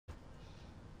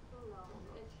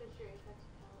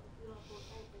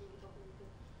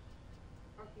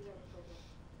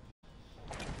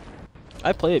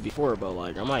I played it before, but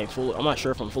like I'm not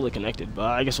sure if I'm fully connected, but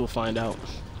I guess we'll find out.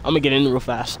 I'm gonna get in real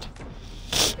fast.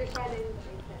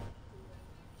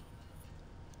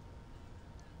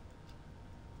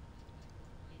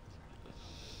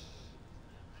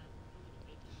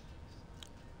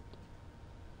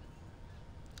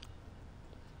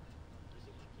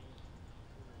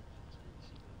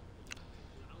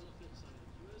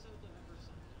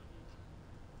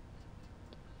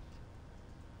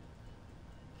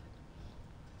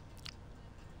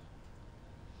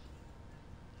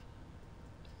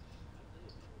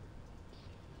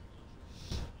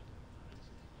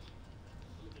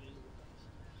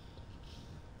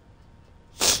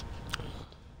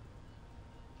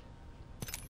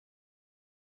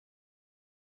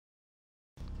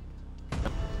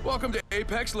 Welcome to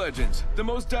Apex Legends, the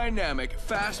most dynamic,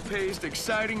 fast-paced,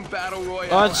 exciting battle royale.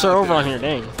 Oh, it's over on here,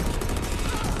 dang.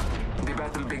 The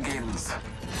battle begins.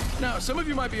 Now, some of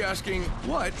you might be asking,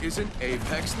 what is an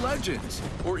Apex Legends?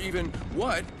 Or even,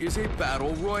 what is a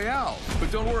battle royale?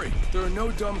 But don't worry, there are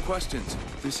no dumb questions.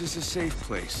 This is a safe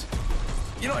place.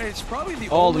 You know, it's probably the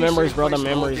all the only memories, safe bro. The place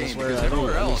in memories, the I game, swear. because I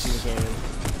everywhere think else,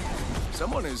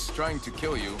 someone is trying to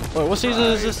kill you. Wait, what season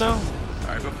is this now?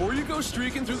 Alright, before you go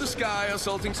streaking through the sky,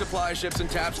 assaulting supply ships and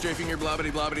tap strafing your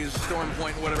blobbity storm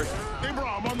point, whatever. Hey bro,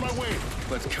 I'm on my way.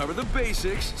 Let's cover the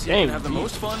basics so Dang, you can have the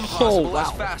most fun possible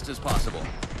as fast as possible.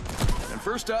 And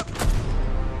first up,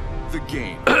 the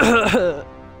game. The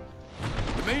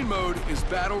main mode is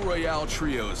Battle Royale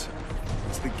Trios.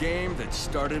 It's the game that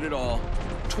started it all.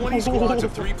 20 squads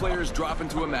of 3 players drop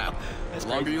into a map. The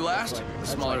longer you last, the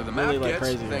smaller the map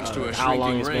gets, thanks to a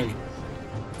shrinking ring.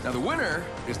 Now the winner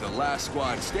is the last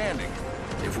squad standing.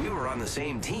 If we were on the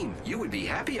same team, you would be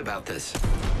happy about this.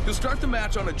 You'll start the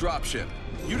match on a dropship.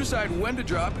 You decide when to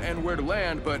drop and where to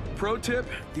land, but pro tip,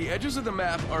 the edges of the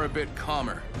map are a bit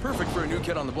calmer. Perfect for a new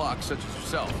kid on the block, such as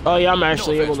yourself. Oh yeah, I'm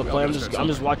actually able to play. I'm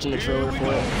just watching the trailer for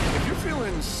it. If you're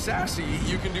feeling sassy,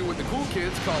 you can do what the cool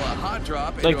kids call a hot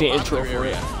drop. Like the intro for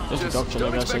it, introduction,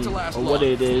 I guess, and what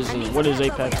it is and what is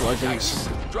Apex Legends.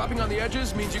 Dropping on the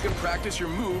edges means you can practice your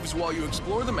moves while you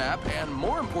explore the map, and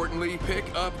more importantly, pick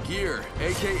up gear,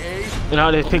 aka and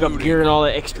how they pick up gear and all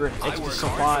the extra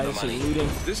supplies and looting.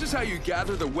 This is how you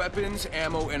gather the weapons,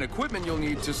 ammo, and equipment you'll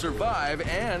need to survive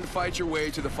and fight your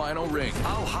way to the final ring.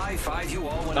 I'll high-five you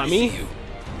all when I see you.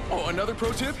 Oh, another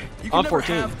pro tip? You can never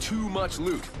have too much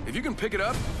loot. If you can pick it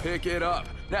up, pick it up.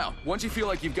 Now, once you feel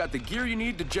like you've got the gear you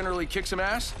need to generally kick some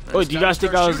ass. Wait, do you guys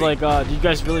think I was like, do you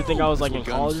guys really think I was like in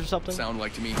college or something? Sound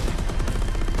like to me.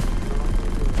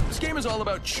 This game is all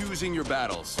about choosing your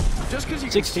battles. Just because you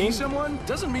can see someone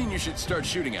doesn't mean you should start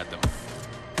shooting at them.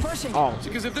 Oh.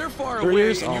 Because if they're far away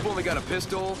and you've only got a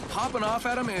pistol, popping off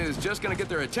at them is just gonna get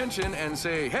their attention and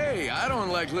say, "Hey, I don't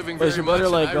like living very much.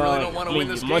 Like, I really don't want to win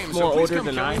this game. So please come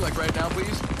kill me, like right now,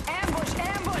 please." Ambush,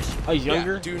 ambush. Oh, he's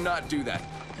younger. Yeah, do not do that.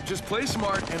 Just play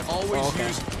smart and always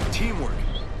use teamwork.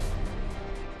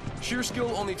 Sheer skill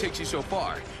only takes you so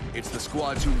far. It's the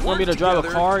squads who want me to drive a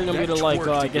car? You want me to like,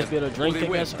 I guess, be able to drink? I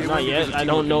guess not yet. I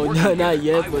don't know, not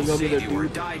yet. But you want me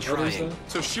to do?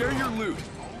 So share your loot.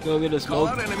 Go get a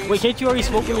smoke. Wait, can't you already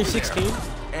smoke when you're 16?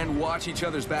 And watch each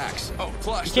other's backs. Oh,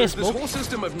 plus there's this whole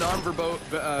system of no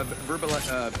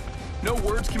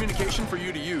words communication for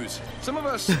you to use. Some of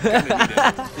us kinda need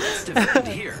it. Let's defend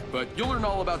here. But you'll learn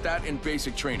all about that in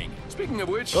basic training. Speaking of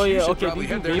which, oh, yeah, you should probably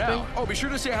head there vaping? now. Oh, be sure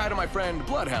to say hi to my friend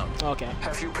Bloodhound. Okay.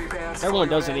 Have you prepared? Everyone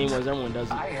does it anyways. Everyone does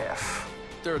it. I have.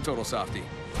 They're a total softie.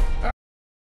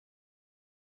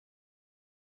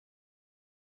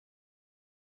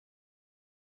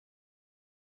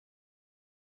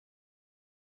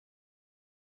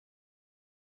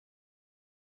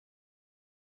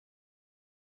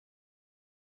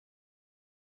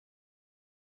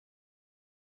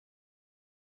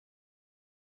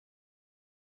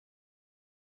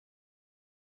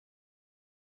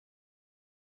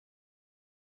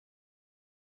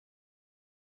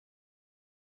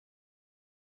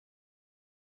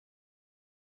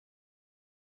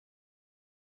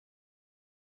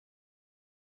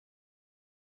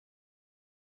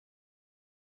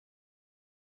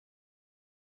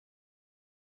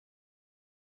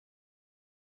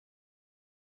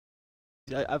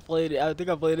 I played it. I think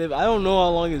I played it. I don't know how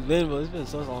long it's been, but it's been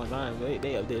such a long time. They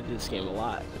updated this game a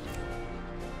lot.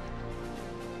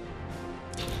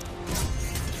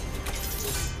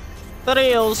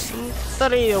 Thrills.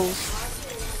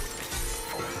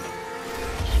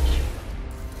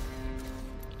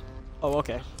 Oh,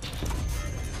 okay.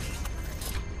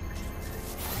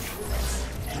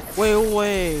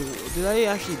 Wait. Did I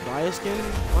actually buy a skin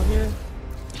on here?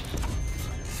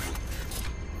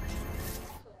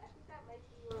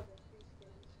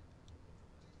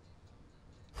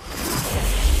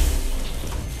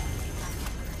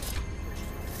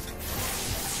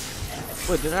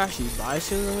 Wait, did I actually buy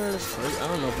skins on there? That's crazy. I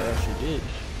don't know if I actually did.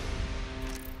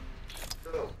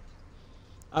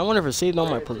 I wonder if it saved on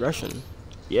my progression.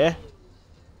 Yeah.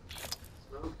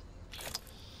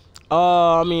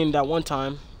 I mean that one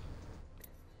time.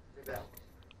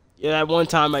 Yeah, that one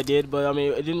time I did, but I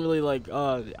mean it didn't really like.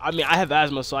 I mean I have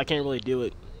asthma, so I can't really do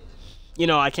it. You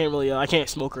know, I can't really. I can't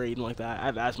smoke or anything like that. I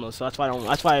have asthma, so that's why I don't.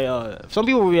 That's why. Some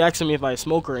people will be asking me if I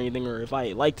smoke or anything, or if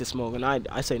I like to smoke, and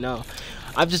I say no.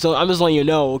 I'm just letting you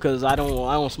know because I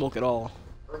don't smoke at all.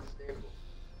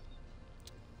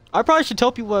 I probably should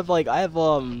tell people if like I have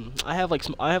like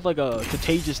a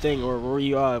contagious thing, or where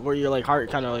your like heart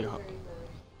kind of like.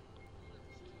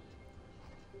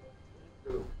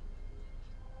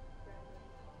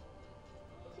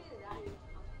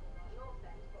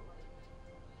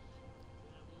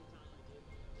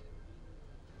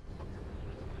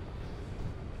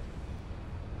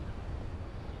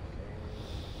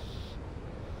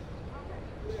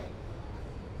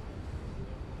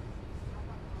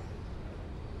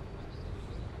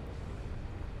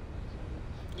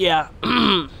 Yeah.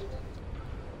 I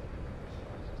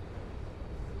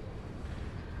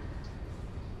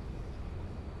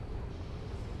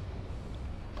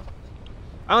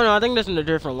don't know. I think that's in a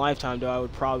different lifetime, though. I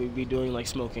would probably be doing like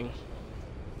smoking,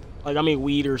 like I mean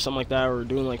weed or something like that, or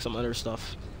doing like some other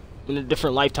stuff. In a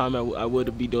different lifetime, I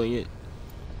would be doing it.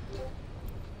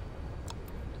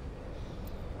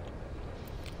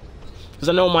 Cause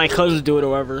I know my cousins do it or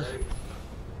whatever.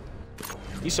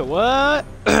 You said what?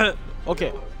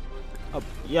 Okay.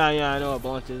 Yeah, I know what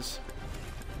blunt is.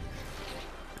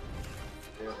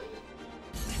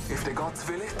 If the gods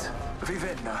will it, we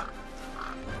vinner.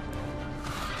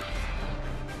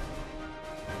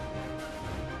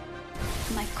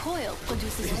 My coil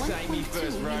produces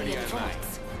 1.2 million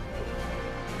volts.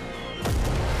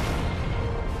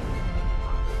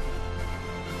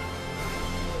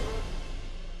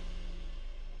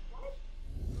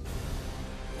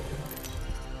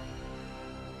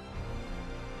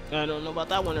 I don't know about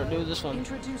that one or do this one.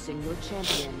 Introducing your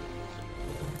champion.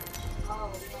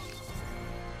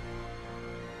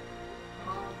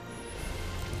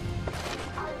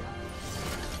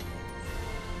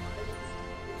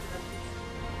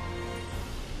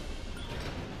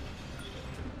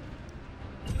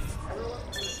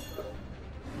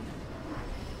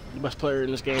 The best player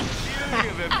in this game.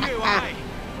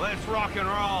 Let's rock and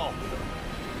roll.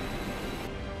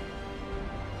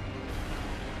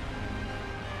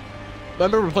 I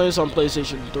remember playing this on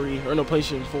PlayStation 3, or no,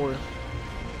 PlayStation 4.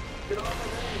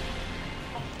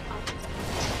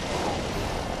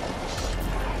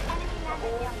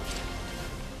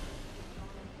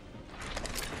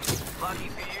 Lucky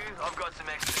for you, I've got some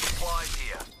extra supplies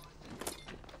here.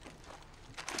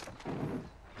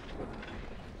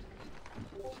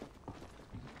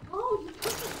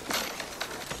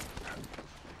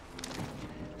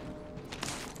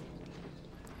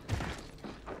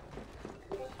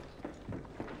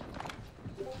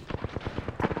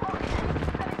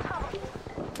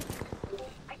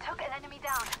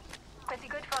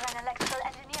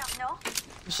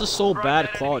 This is so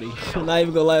bad quality. I'm not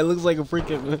even gonna lie. It looks like a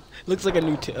freaking. It looks like a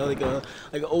new, like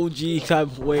an OG type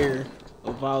of wear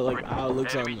of how how it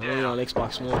looks on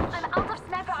Xbox One. I'm out of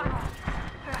sniper ammo.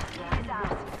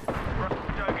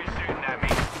 Don't get shooting at me.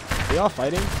 Are y'all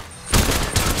fighting?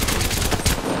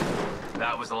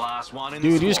 That was the last one in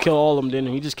Dude, the he just squad. killed all of them, didn't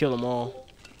he? He just killed them all.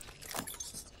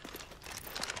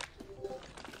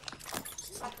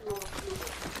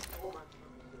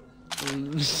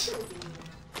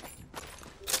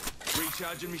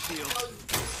 Recharging my shield.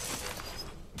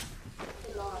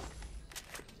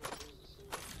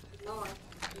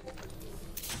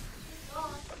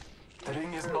 The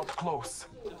ring is not close.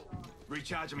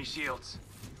 Recharging my shields.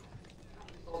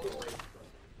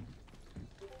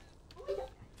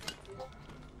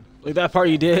 Like that part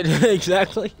you did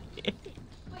exactly.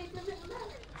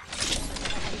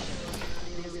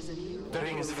 The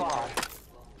ring is far.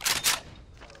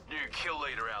 You kill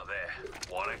leader out there.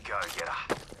 Wanna go get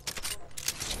her.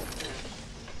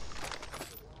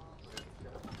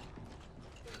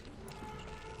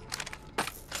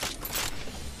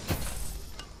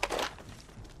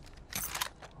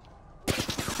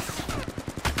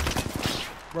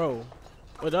 Bro,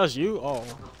 what that's you? Oh.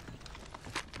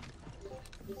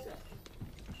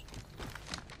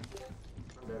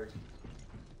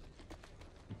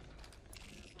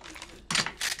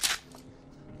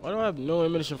 Why do I have no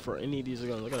ammunition for any of these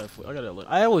guns? I gotta look.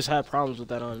 I always have problems with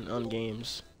that on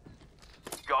games.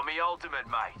 Got me ultimate,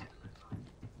 mate.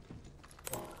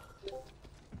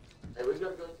 Hey, we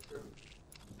gotta go.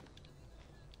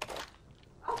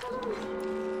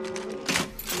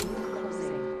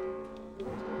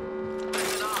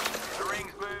 Listen up. The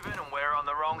ring's moving and we're on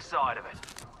the wrong side of it.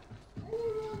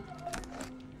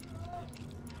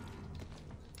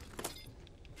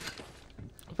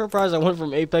 I'm surprised I went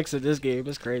from Apex to this game.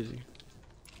 It's crazy.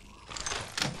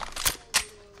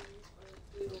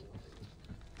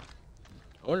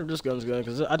 I wonder if this gun's good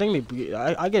because I think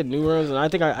I get new ones and I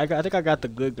think I got the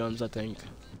good guns. I think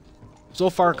so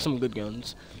far some good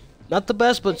guns, not the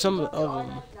best, but some of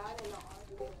them.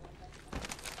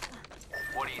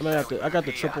 I got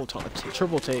the triple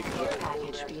take.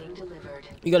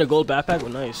 You got a gold backpack? Oh,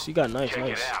 nice. You got nice. Check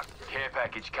it out. Care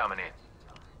package coming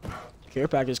in. Care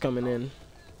package coming in.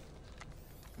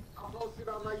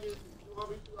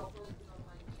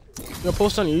 You gonna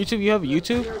post on your YouTube? You have a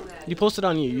YouTube? You posted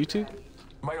on your YouTube?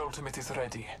 My ultimate is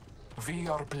ready. We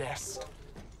are blessed.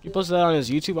 You posted that on his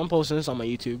YouTube? I'm posting this on my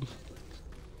YouTube.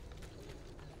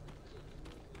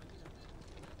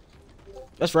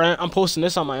 That's right. I'm posting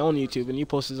this on my own YouTube, and you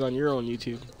posted it on your own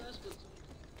YouTube.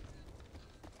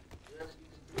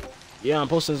 Yeah, I'm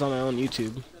posting this on my own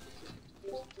YouTube.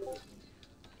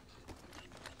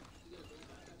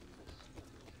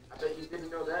 I bet you didn't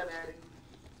know that, Addy.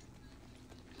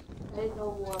 I know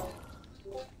what.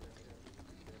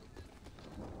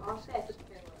 I'll say I could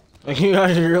care less. I can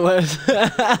care less.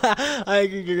 I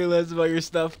can care less about your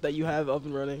stuff that you have up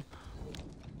and running.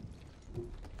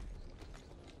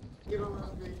 You don't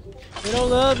love me. You don't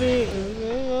love me. You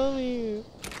don't love me.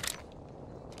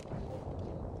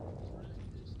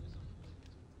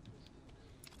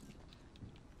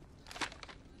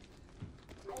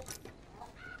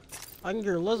 I can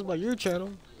care less about your channel.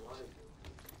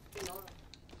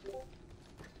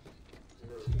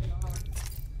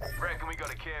 Reckon we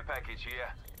got a care package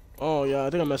here. Oh yeah, I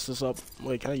think I messed this up.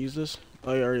 Wait, can I use this?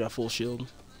 Oh, yeah, I already got full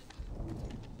shield.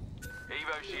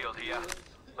 Evo shield here.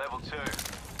 Level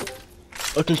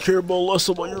 2. I can care about less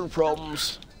about your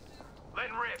problems.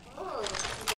 Letting rip.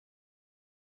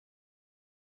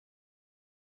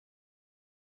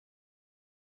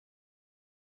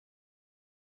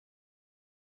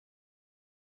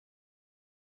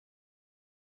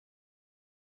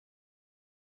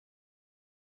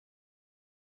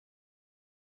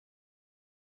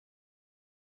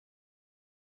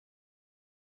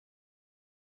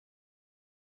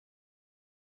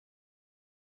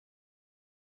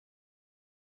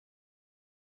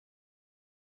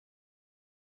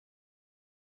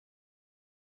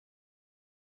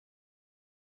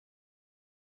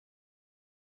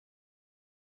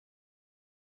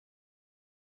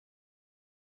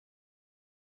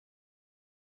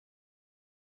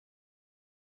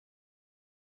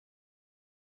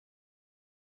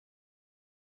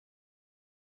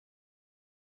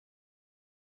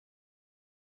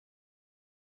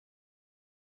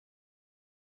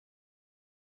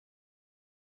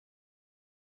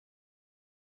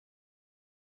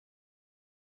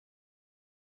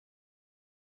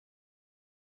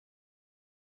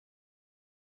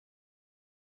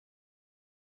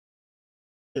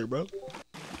 Here, bro.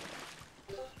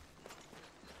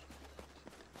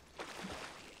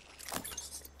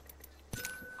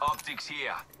 Optics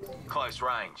here. Close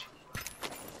range.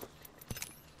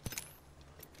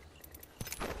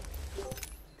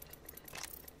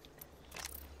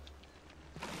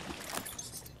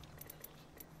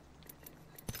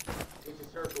 It's a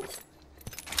circle.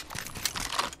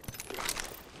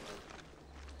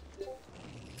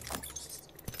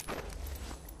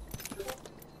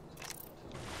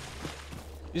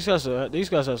 These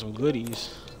guys have some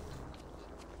goodies.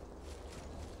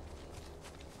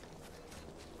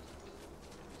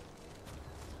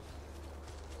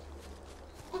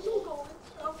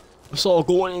 It's all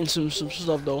going in some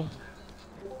stuff though.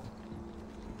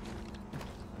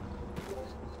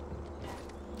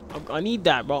 I need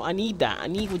that, bro. I need that. I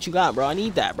need what you got, bro. I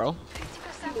need that, bro.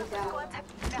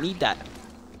 I need that.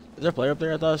 Is there a player up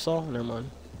there? I thought I saw. Never mind.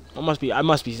 I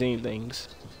must be seeing things.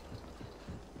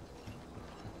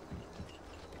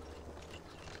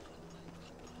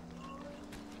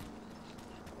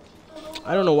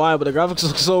 I don't know why, but the graphics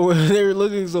look so. They're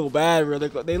looking so bad, bro.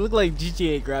 They look like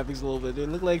GTA graphics a little bit. They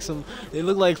look like They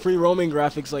look like free roaming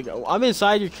graphics. Like I'm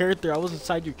inside your character. I was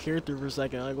inside your character for a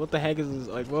second. Like what the heck is this?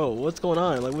 Like whoa, what's going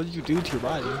on? Like what did you do to your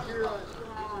body?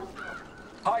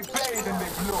 I bathe in the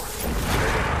blood.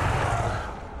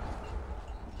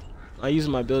 I'm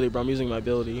using my ability, bro. I'm using my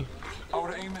ability.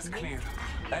 Our aim is clear.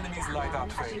 Enemies lie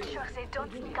that way. Sure they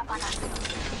don't sneak up on us.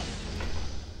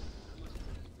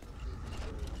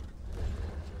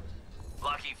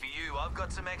 Lucky for you, I've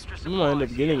got some extra We might end up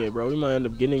supplies getting here. it, bro. We might end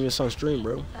up getting this on stream,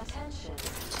 bro. Attention.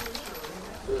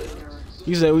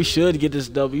 He said we should get this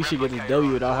W. You should get this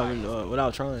W without having,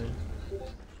 without trying.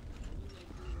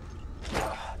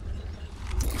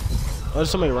 Oh, there's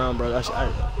somebody around, bro.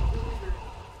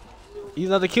 He's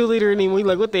not the kill leader anymore. He's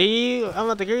like, what the hell? I'm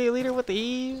not the kill leader. What the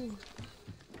hell?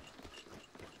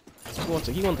 He wants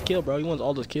to kill, bro. He wants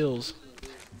all those kills.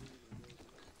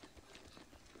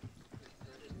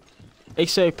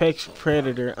 Apex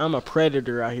Predator. I'm a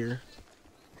predator out here.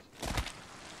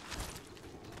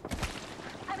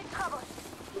 I'm in trouble.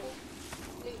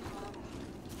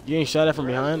 You ain't shot at from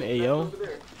behind? Hey, yo.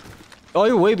 Oh,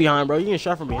 you're way behind, bro. You getting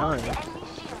shot from behind. Enemy shield.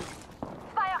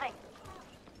 Firing.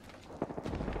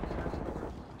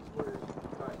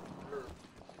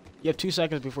 You have 2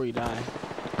 seconds before you die.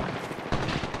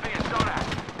 Being shot at.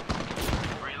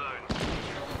 Reload.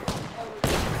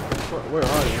 Where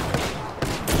are you?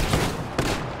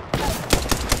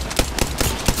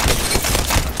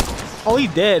 Oh,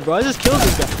 he's dead, bro. I just killed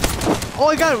this guy. Oh,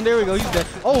 I got him. There we go. He's dead.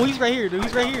 Oh, he's right here, dude.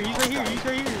 He's right here. He's right here. He's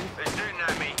right here. They're shooting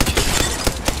at me.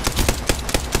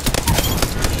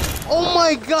 Oh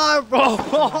my god, bro.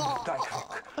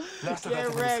 Last of Get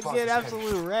enemy wrecked. squad Get is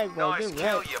absolute wrecked, bro. Nice Get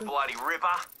kill, wrecked. you bloody ripper.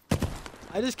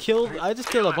 I just killed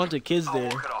a bunch of kids I'll there.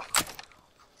 walk it off.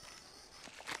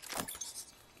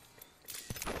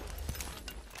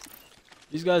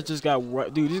 These guys just got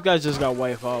dude. These guys just got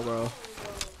wiped out, bro.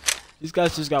 These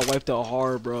guys just got wiped out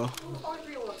hard, bro. A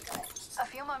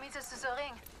few more meters to the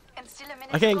ring, and still a minute.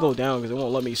 I can't to go down because it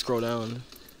won't let me scroll down.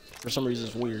 For some reason,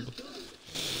 it's weird.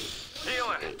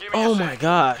 Healer, give me Oh a my sec.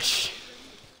 gosh.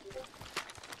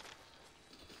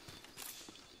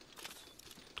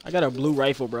 I got a blue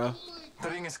rifle, bro. The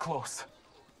ring is close.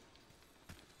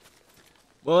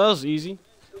 Well, that was easy.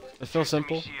 It felt Give me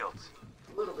simple. shields.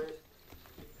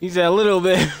 He said a little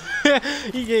bit.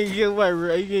 He getting killed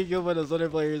by those other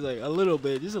players like a little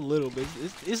bit, just a little bit.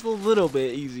 It's a little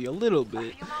bit easy, a little A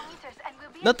bit. few more meters, and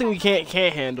we'll be Nothing we inside.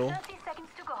 can't handle. 30 seconds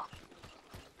to go.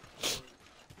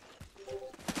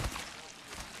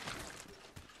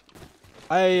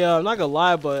 I'm not gonna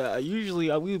lie, but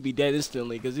usually we would be dead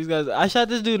instantly because these guys. I shot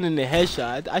this dude in the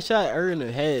headshot. I shot her in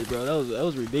the head, bro. That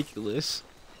was ridiculous.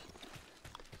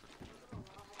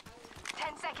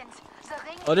 10 seconds. The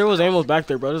ring. Oh, there was animals back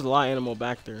there, bro. There's a lot of animal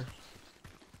back there.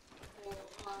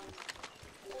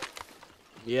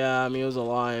 Yeah, I mean it was a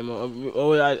lot of ammo.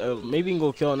 Oh, maybe we can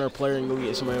go kill another player and go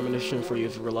get some ammunition for you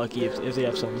if we're lucky, if they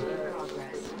have some.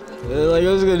 Like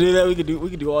I was gonna do that. We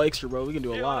could do all extra, bro. We can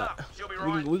do a lot.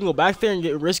 We can go back there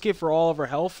and risk it for all of our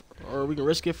health, or we can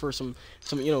risk it for some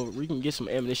we can get some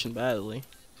ammunition badly.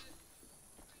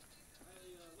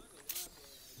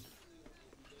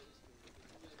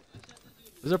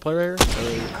 Is there a player right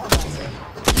here?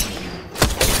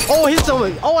 Oh, I hit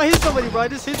somebody! Oh, I hit somebody, bro! I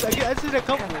just hit a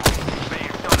couple.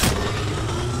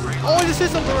 Oh, I just hit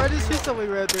somebody! I just hit somebody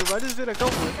right there, bro! I just hit a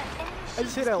couple. I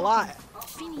just hit a lot.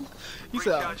 He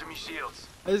said, Recharging me shields.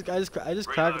 I just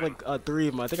cracked like 3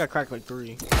 of them. I think I cracked like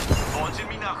 3. Launching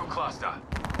me knuckle cluster.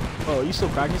 Oh, you still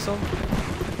cracking some?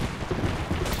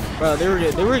 Bro, they were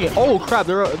getting. Oh crap!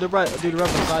 They're right, dude. They're right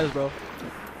beside us, bro.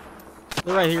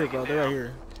 They're right here, bro. They're right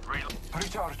here.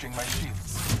 Recharging my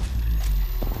shields.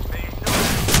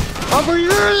 Over here!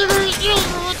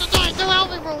 What the fuck? Don't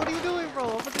help me, bro. What are you doing,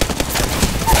 bro?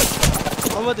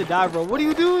 I'm about to die, bro. What are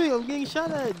you doing? I'm getting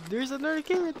shot at. There's another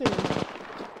kid right there.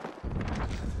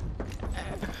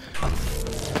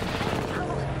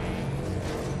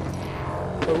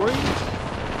 Wait, where are you?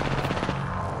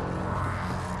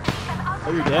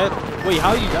 Oh, you're dead? Wait,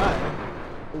 how you die?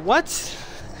 What?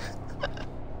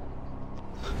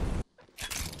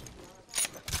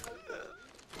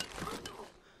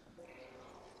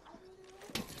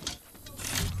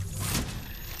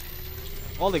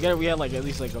 All together we had like at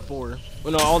least like a 4.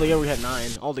 Well, no, all together we had 9.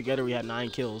 All together we had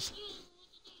 9 kills.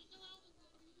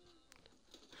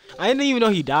 I didn't even know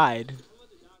he died.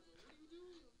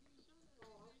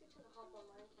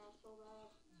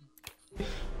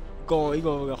 You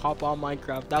gonna hop on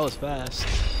Minecraft? That was fast.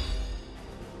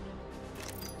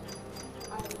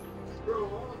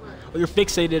 Oh, you're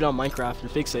fixated on Minecraft. You're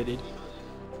fixated.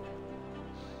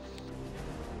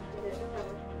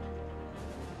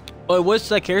 Oh, what's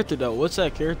that character though? What's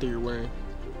that character you're wearing?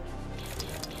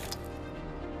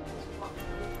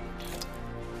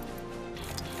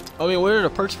 I mean, what are the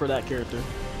perks for that character?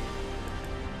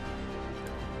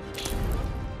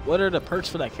 What are the perks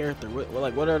for that character?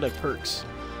 What are the perks?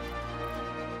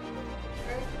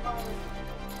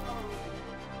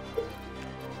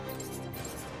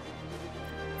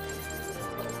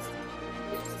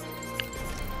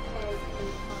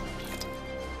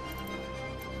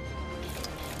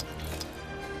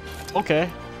 Okay,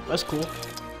 that's cool.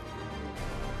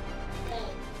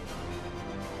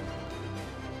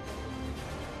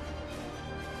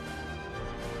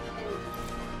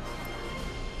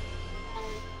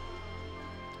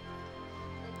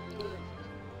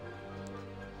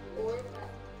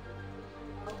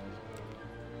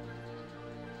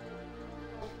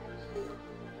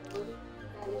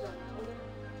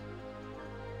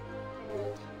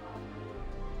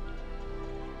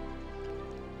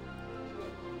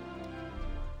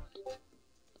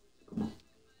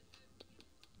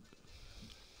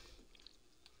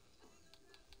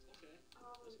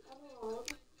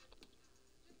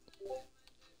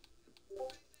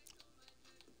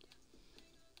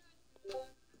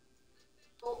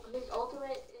 His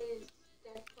ultimate is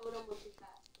Death Totem, which is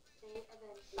that thing, and then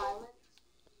Silence,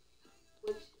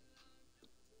 which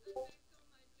I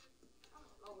don't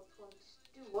know which ones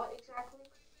do what exactly.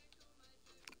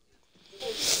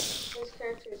 His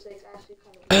character is like actually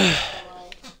kind of weird.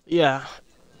 Yeah.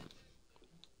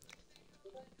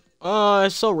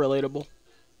 It's so relatable.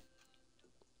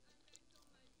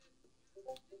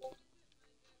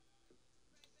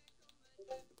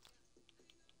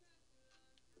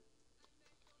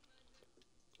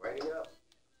 Ready up.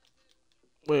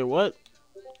 Wait, what?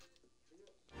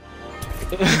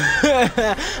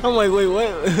 I'm like, wait,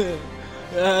 what?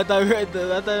 I thought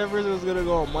that person was gonna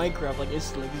go on Minecraft like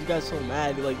instantly. These guys so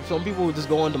mad. Like some people would just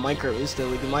go onto Minecraft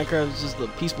instantly. Cause Minecraft is just the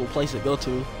peaceful place to go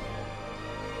to.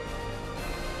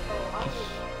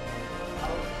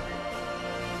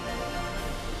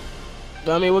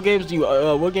 I mean, what games do you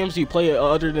play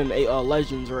other than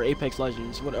Legends or Apex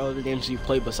Legends? What other games do you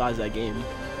play besides that game?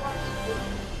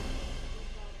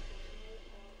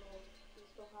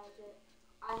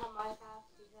 I have Minecraft,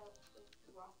 he has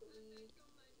Rocket League.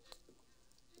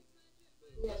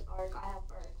 He has Ark, I have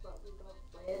Ark, but we don't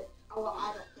play it. Oh, well,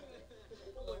 I don't play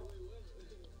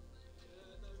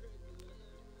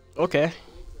it. Okay.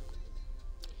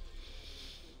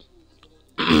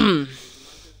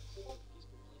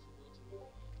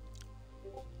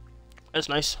 That's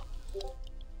nice.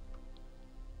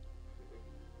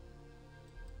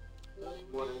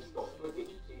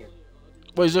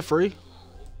 Wait, is it free?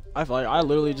 I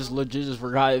literally just legit just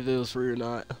forgot if it was free or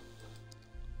not.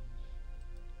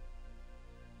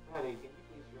 Honey, can you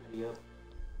please ready up?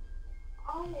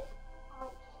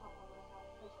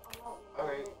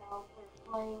 Alright.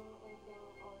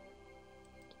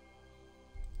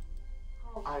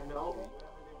 I know. You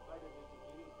haven't invited me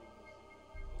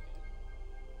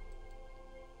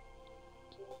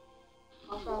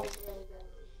to anything.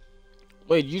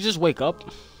 Wait, you just wake up?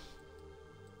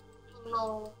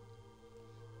 No.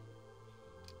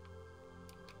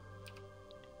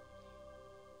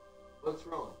 What's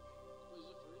wrong?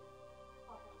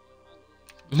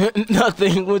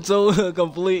 Nothing. What's so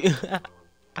complete?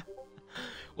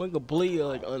 Went complete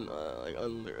like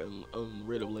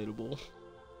unrelatable.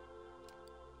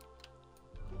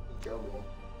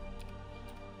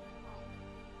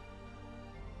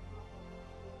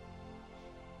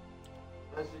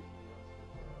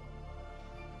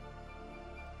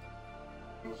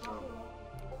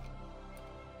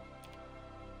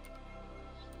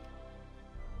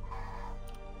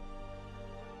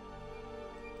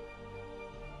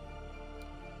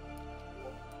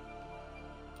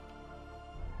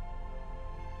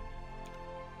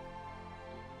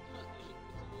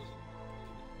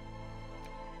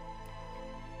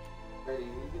 Ready, you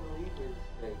gonna leave or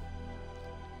stay?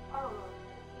 I don't know.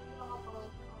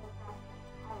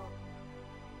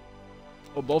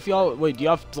 Oh, both y'all. Wait, do you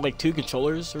have like 2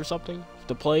 controllers or something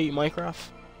to play Minecraft?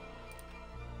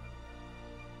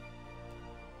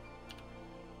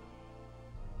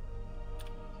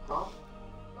 Huh?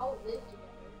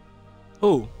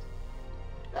 Who?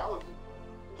 That was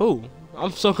Who?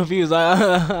 I'm so confused.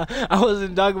 I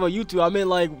wasn't talking about you two. I meant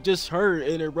like just her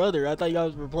and her brother. I thought you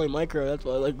guys were playing Minecraft. That's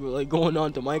why like going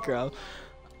on to Minecraft.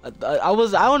 I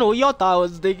don't know what y'all thought I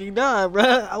was thinking. Nah,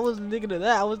 bruh. I wasn't thinking of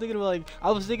that. I was thinking of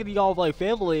y'all like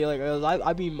family. Like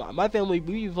I mean my family,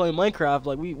 we be playing Minecraft.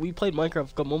 Like we played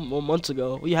Minecraft a couple months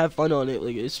ago. We have fun on it.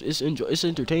 Like it's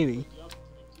entertaining.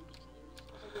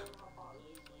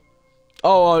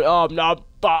 Oh, no,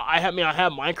 but I have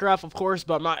Minecraft, of course,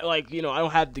 but I'm not like, you know, I don't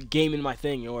have the game in my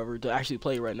thing, however, to actually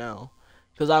play right now,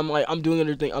 cause I'm doing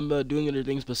other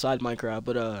things besides Minecraft.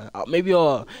 But maybe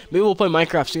we'll play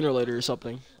Minecraft sooner or later or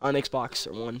something on Xbox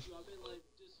or One.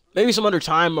 Maybe some other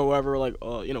time or whatever, like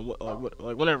you know,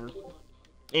 like whenever.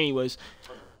 Anyways,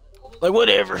 like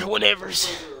whatever's.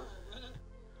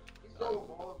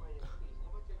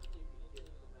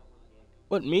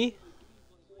 What, me?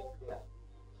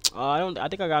 I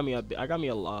think I got me a bit of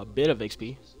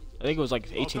XP. I think it was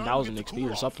like 18,000 XP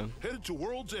or something. Headed to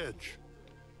World's Edge.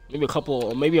 Maybe a couple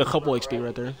XP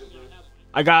right there.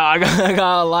 I got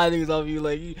a lot of things off you.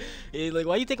 Like,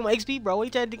 why you taking my XP, bro? Why you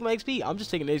trying to take my XP? I'm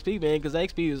just taking the XP, man, because that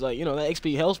XP is like, you know, that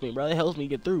XP helps me, bro. It helps me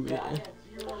get through. He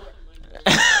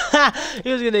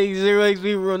was getting 0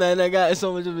 XP from that, and I got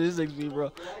so much of his XP,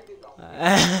 bro.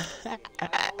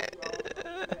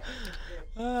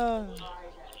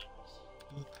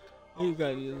 You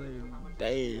got it, like,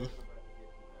 dang.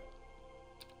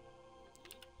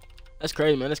 That's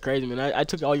crazy, man. That's crazy, man. I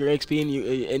took all your XP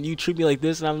and you treat me like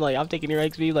this, and I'm like, I'm taking your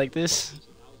XP like this.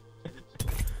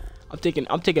 I'm taking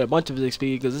a bunch of his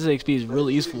XP because this XP is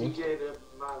really useful.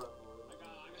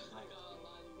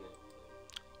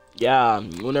 Yeah,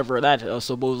 whenever that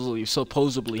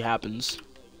supposedly happens.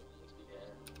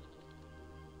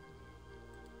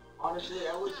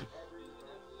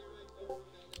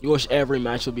 You wish every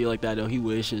match would be like that, though. He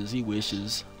wishes. He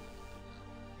wishes.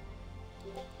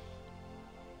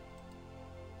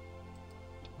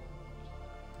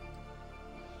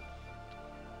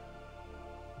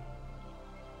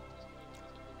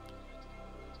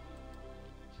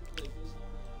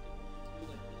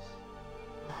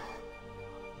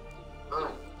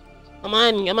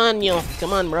 Come on, you.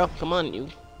 Come on, bro. Come on, you.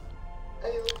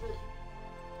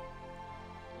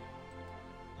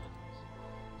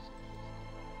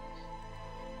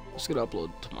 Let's get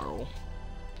upload tomorrow.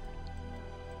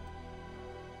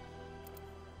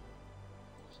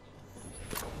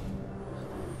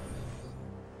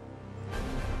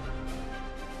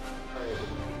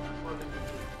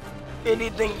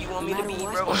 Anything you want me to be,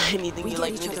 bro. Anything you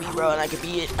like me to be, bro, and I could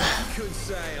be it. Could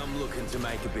say I'm looking to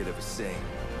make a bit of a scene.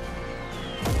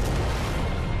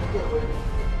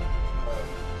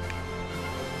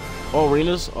 Oh,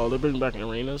 arenas? Oh, they're bringing back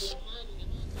arenas.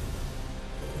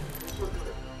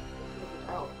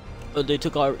 Oh, they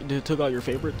took out your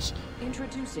favorites.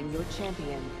 Introducing your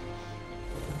champion.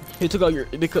 They took out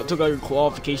your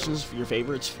qualifications for your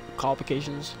favorites.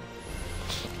 Qualifications.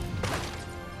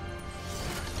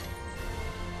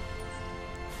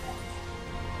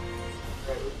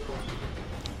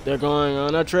 They're going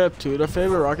on a trip to their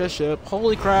favorite rocket ship.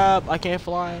 Holy crap! I can't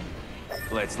fly.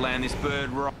 Let's land this bird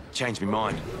right. Change my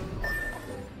mind.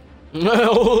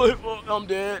 Holy fuck! I'm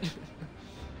dead.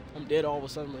 I'm dead all of a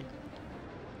sudden. Like,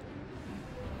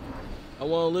 I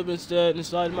want to live instead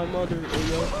inside my mother.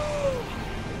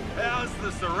 How's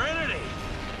the Serenity?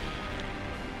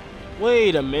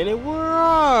 Wait a minute, where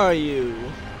are you?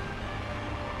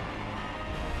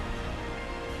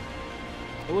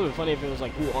 It would be funny if it was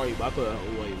like, who are you? But I put,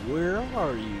 wait, where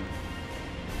are you?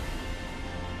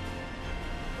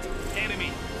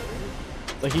 Enemy.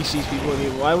 Like he sees people. I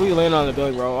mean, why are we landing on the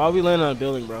building, bro? Why are we landing on the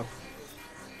building, bro?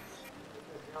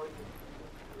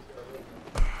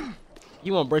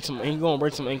 You want to break some? He gonna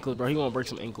break some ankles, bro. He gonna break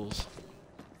some ankles.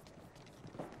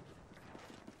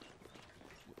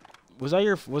 Was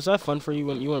that fun for you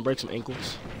when you want to break some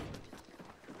ankles?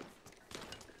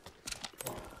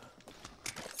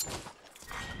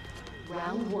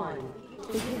 Round 1.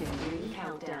 Beginning ring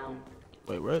countdown.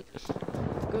 Wait, what?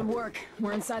 Good work.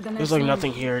 We're inside the next There's like room.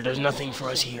 nothing here. There's nothing for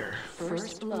us here.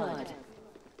 First blood.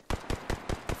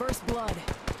 First blood.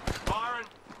 Byron.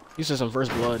 You said some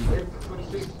first blood.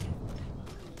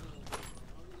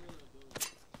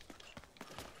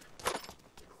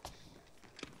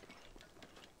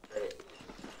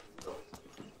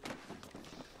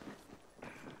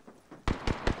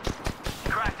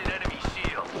 Cracked an enemy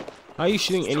shield. How are you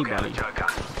shooting anybody?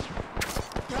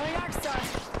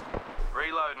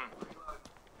 Reloading.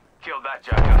 Killed that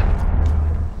Joker.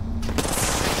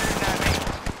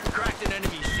 Cracked an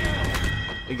enemy shield.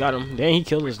 We got him. Dang, he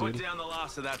killed this Put dude. down the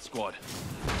last of that squad.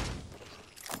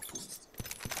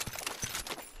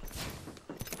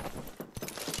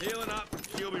 Healing up.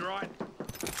 You'll be right.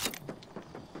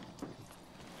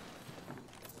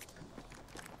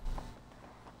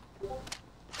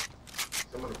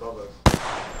 Someone above us.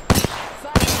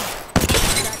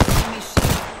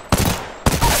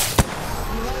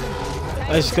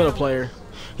 I just killed a player.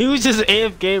 He was just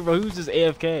AFK, bro. He was just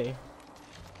AFK.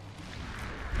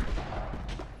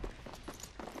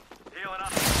 Healing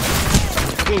up.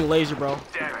 Getting laser, bro.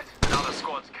 Damn it. Another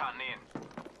squad's cutting in.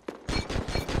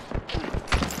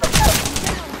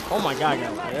 Oh my god,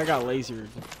 I got lasered.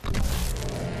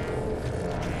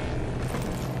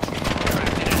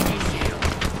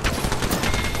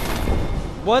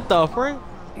 What the frick?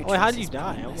 Wait, how did you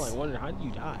die? I'm like wondering, how did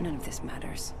you die? None of this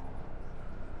matters.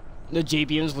 The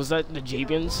Jabians? Was that the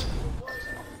Jabians?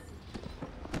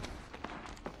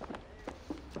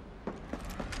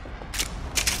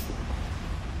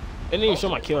 It didn't even show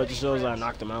my kill, it just shows that I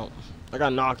knocked him out. I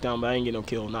got knocked down, but I didn't get no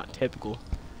kill. Not typical.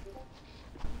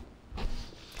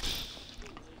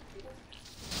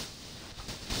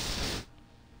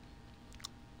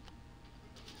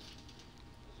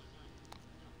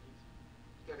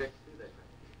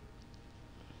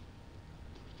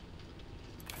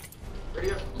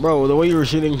 Bro, the way you were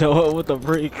shooting, Noah, what the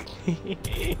freak?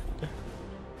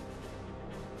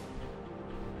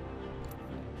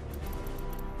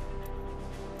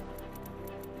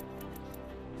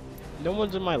 No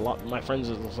one's in my friends'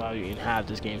 list even have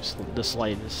this game the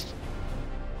slightest.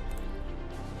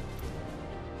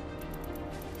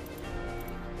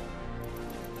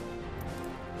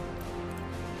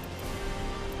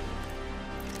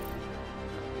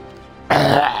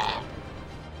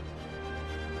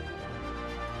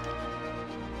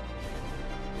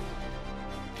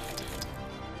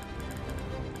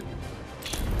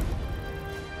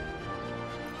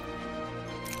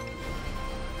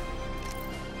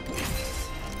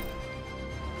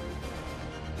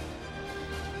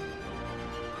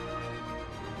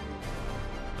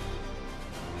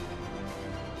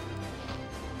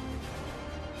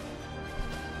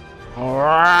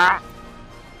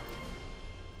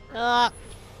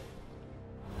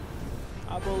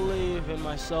 I believe in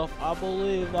myself. I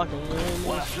believe I can win this.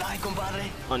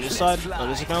 On this side, on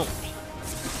this account.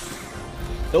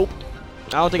 Nope.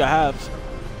 I don't think I have.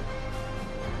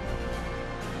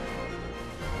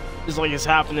 It's like it's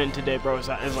happening today, bro. It's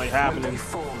like happening. When they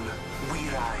fall, we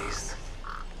rise.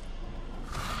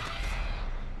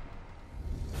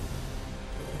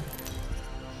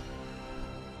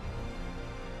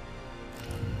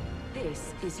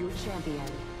 This is your champion.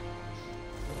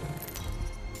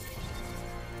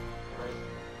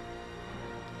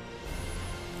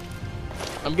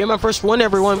 I'm getting my first win,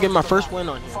 everyone. I'm getting my first win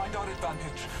on here. Find our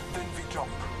advantage, then we jump.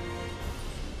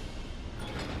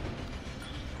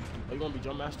 Are you gonna be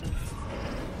jump master?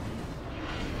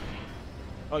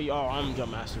 Oh, I'm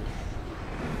jump master.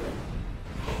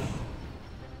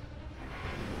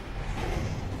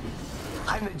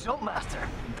 I'm the jump master.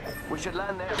 We should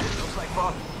land there. Looks like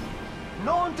fun.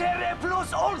 Non terre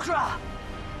plus ultra.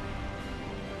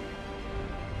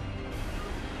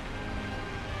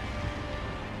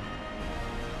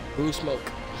 Blue smoke.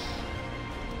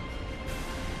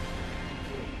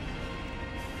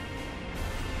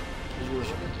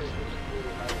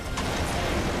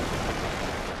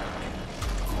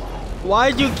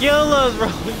 Why'd you kill us, bro?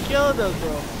 You killed us,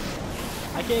 bro.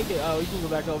 I can't get. Oh, you can go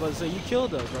back over and say you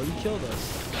killed us, bro. You killed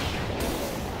us.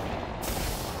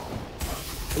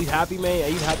 Are you happy, man? Are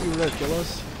you happy you're gonna kill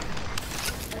us?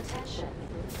 Attention.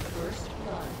 First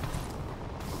blood.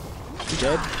 You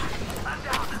dead? I'm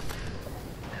down.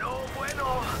 No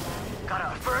bueno. Got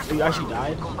our first. Oh, you actually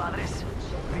died? Compadres.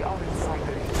 We are inside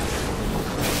the ring.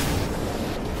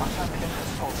 Our champion has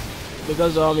fallen.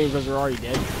 Because because we're already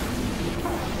dead.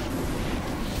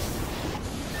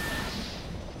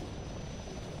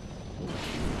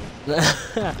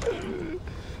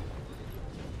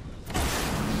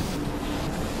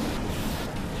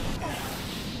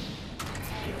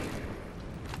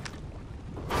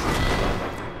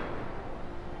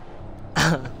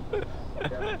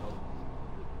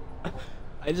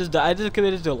 I just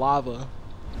committed to lava.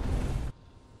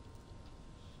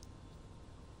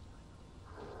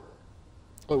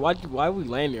 Wait, why we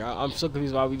land here? I'm so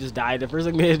confused why we just died. The first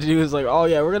thing we had to do is like, oh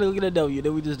yeah, we're gonna get a W,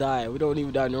 then we just die. We don't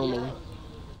even die normally.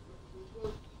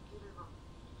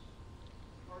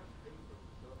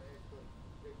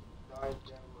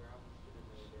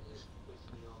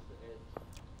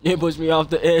 It pushed me off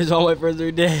the edge. All my friends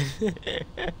are dead.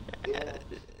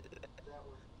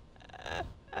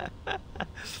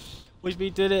 Push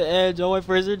me to the edge. All my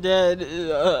friends are dead.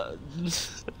 I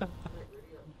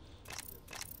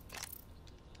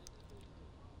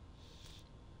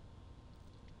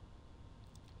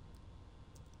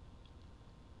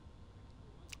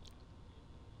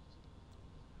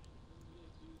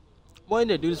might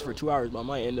end up doing this for 2 hours, but I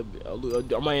might end up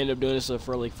doing this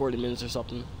for like 40 minutes or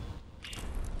something.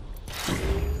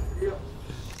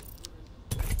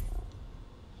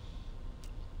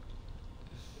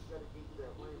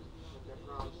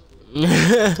 I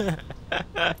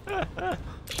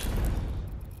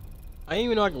didn't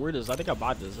even know I can wear this. I think I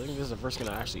bought this. I think this is the first skin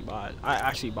I actually bought. I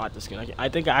actually bought this skin. I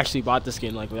think I actually bought the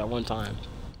skin like that one time.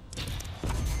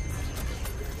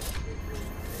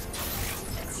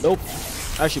 Nope.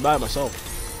 I actually bought it myself.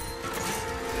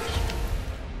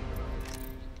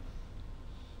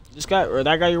 This guy or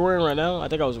that guy you're wearing right now? I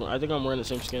think I'm wearing the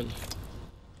same skin.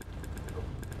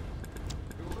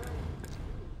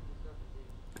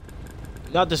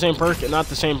 Not the same perk, not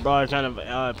the same kind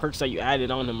of perks that you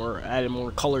added on him or added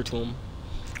more color to him.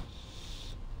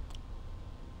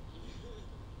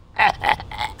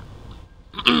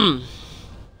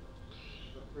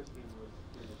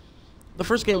 The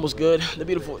first game was good.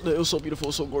 It was so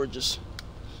beautiful, so gorgeous.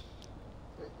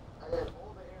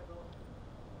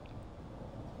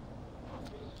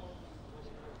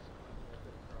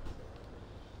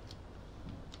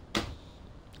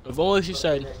 If only she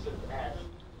said.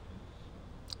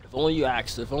 If only you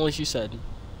asked. If only she said.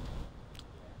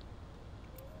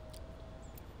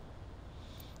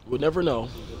 We'll never know.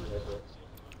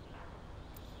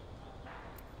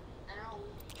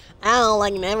 Ow,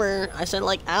 like never. I said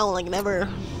like ow, like never.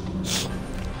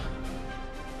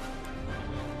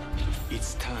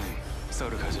 It's time.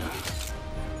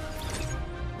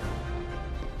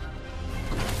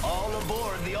 All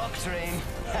aboard the Ock train.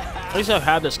 I used to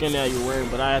have the skin that you're wearing,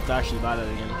 but I have to actually buy that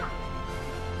again.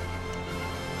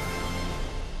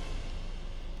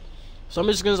 Some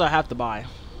of the skins I have to buy.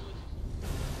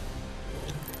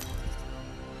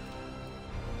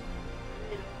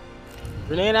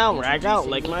 Grenade out, rag out,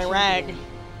 like my rag.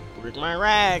 Break my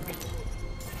rag.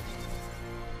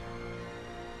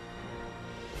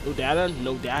 No data?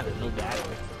 No data, no data.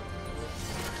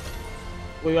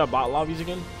 Wait, we got bot lobbies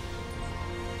again?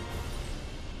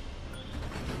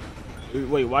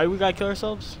 Wait, why do we gotta kill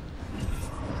ourselves?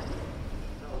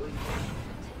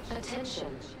 Attention,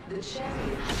 the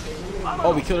champion has been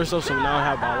Oh, we killed ourselves, so we now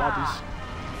have bot lobbies.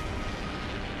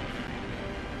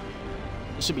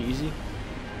 This should be easy.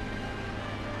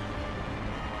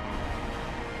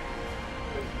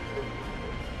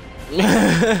 This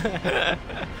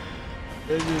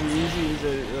should be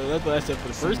easy. That's what I said for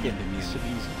the first game. This should be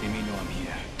easy. They may know I'm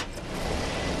here.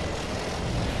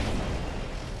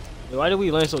 Why did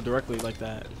we land so directly like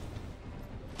that?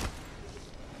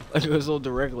 Like it was so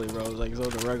directly, bro. It was like so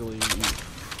directly.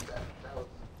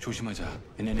 조심하자.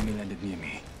 An enemy landed near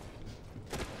me.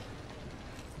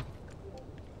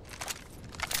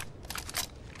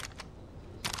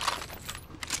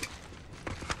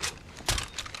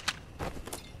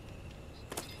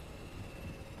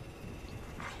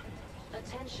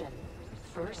 attention.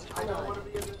 First blood.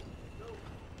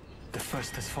 The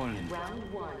first has fallen.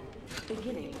 Round 1.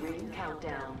 Beginning ring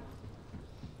countdown.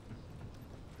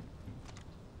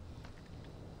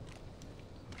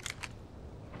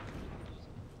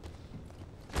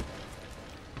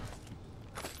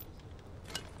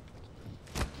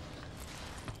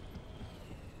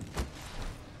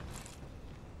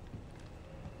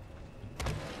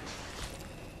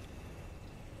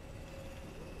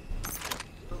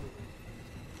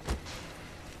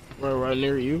 Right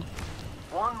near you.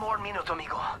 One more minute,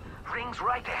 amigo. Ring's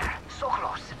right there. So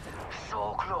close.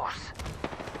 So close.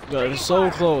 Yeah, it's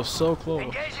so close, so close.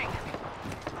 Engaging.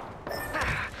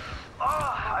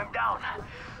 Oh, I'm down.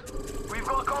 We've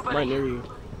got company. Right near you.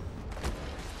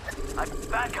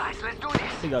 Bad guys, let's do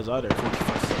this. You guys are there.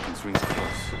 45 seconds, rings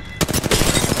close.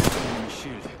 Enemy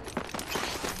shield.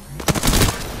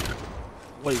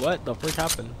 Wait, what the frick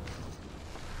happened?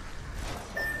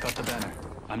 Got the banner.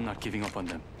 I'm not giving up on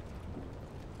them.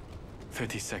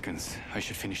 30 seconds. I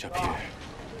should finish up here.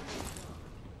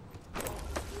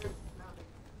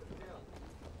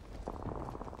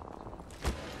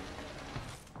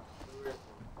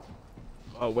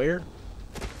 Where?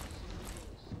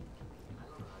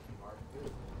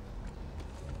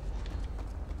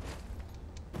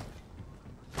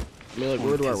 I mean, like,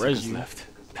 where do I res you? Left.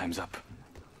 Time's up.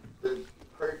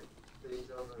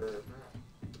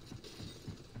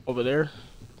 Over there?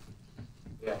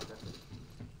 Yeah.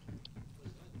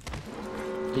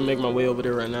 Let me make my way over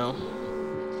there right now. In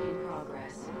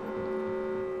progress.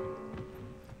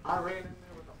 I ran in there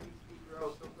with a speaker. I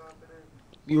was so confident.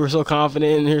 You were so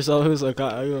confident in yourself. It was like,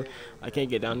 I can't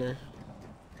get down there.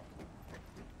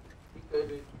 He could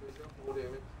do some full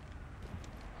damage.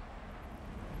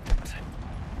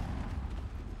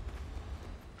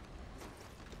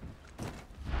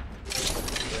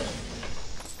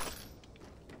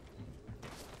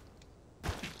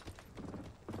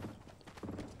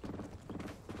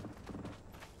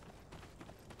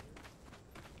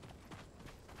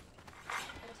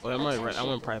 Well, I'm right. I'm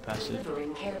gonna probably pass it.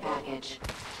 Delivering care package.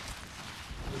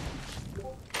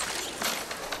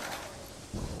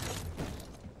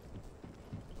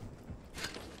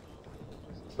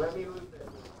 Let me lose that.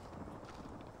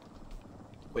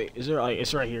 Wait, is there like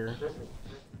it's right here?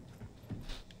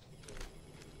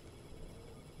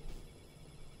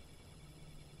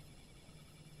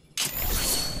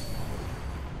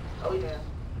 Oh yeah.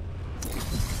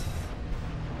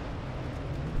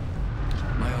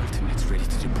 My ultimate's ready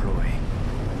to deploy.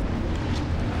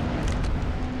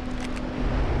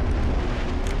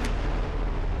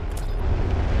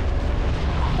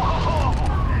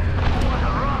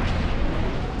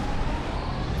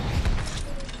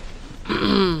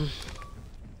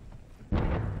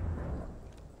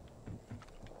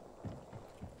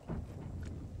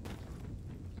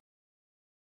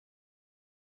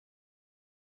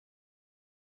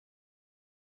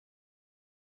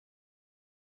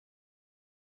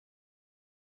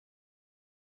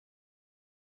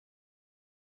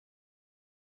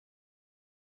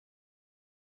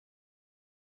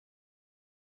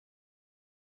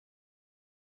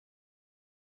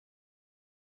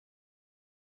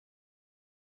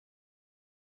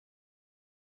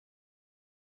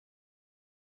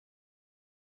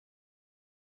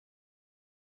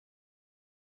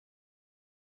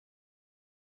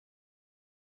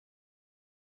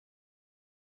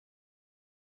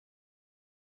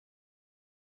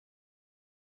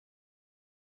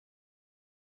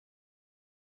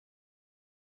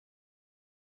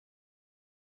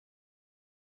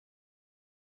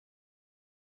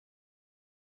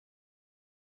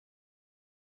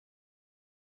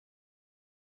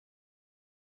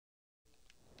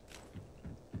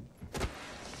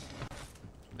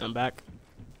 I'm back.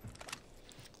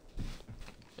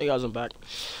 Hey guys, I'm back.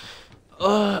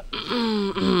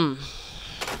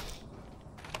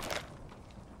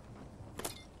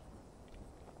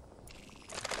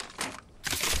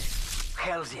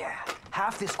 Hells yeah.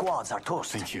 Half the squads are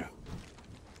toast. Thank you.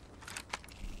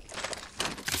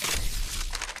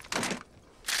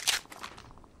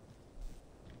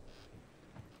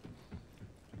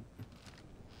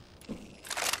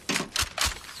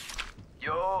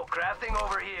 Yo, crafting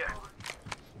over here.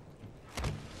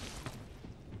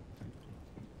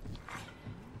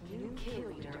 New kill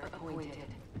leader appointed.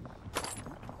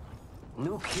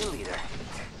 New kill leader.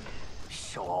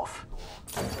 Show off.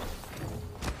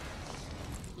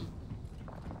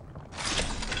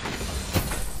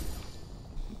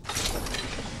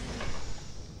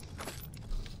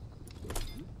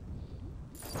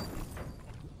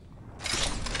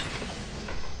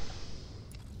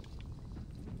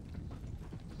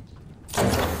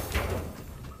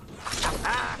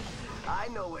 I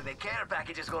know where the care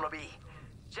package is gonna be.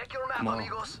 Check your map, Come on.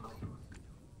 amigos.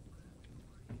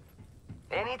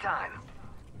 Anytime.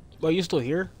 Well, you still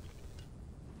here?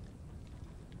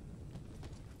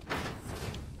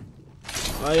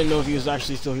 I didn't know if he was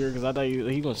actually still here because I thought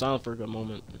he went silent for a good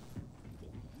moment.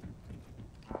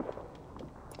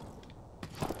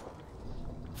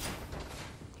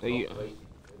 Hey,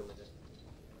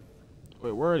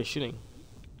 wait, where are they shooting?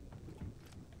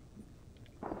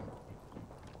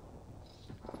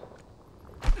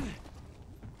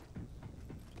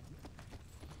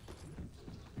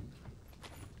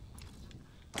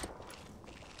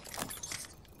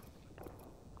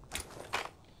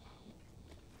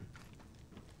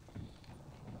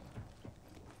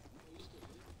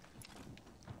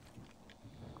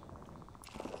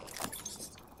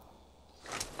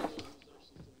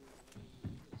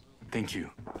 Thank you.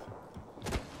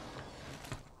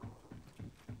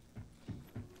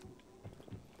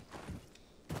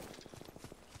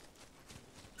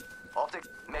 Optic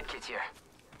medkit here.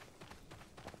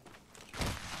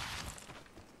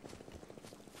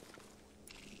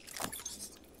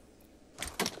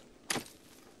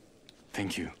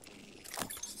 Thank you.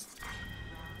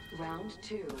 Round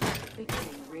 2.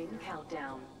 Beginning ring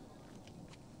countdown.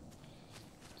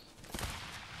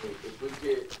 If we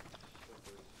get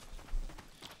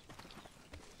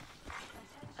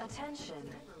Attention.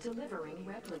 Delivering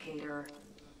replicator.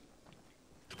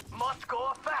 Must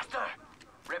go faster.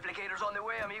 Replicators on the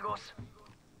way, amigos.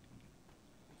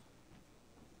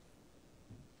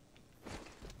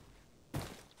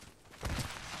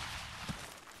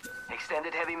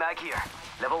 Extended heavy mag here.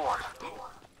 Level 1.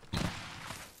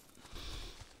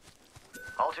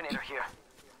 Alternator here.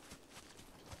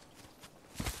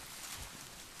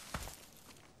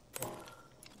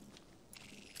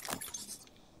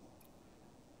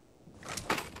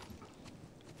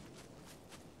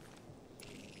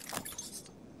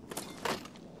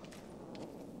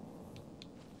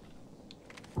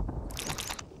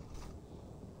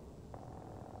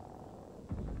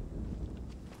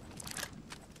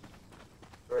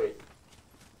 great.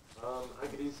 I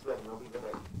could use split. I'll be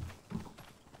back.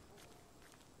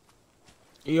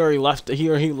 He already left.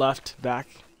 He left back.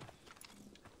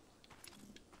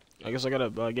 I guess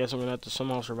I guess I'm gonna have to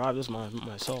somehow survive this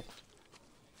myself.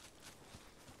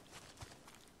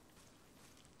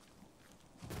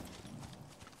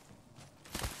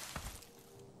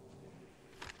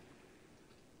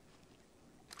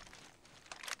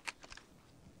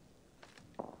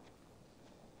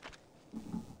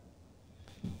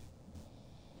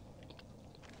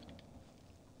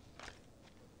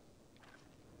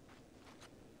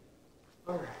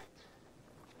 All right.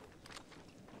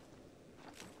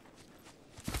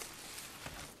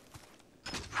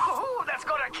 Woohoo, that's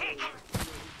got a kick.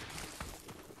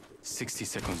 60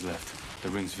 seconds left. The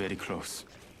ring's very close.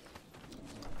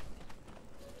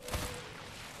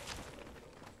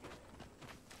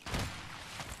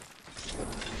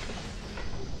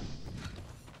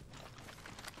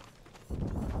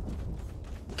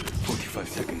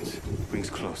 Seconds. Ring's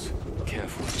close.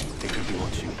 Careful. They could be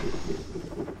watching.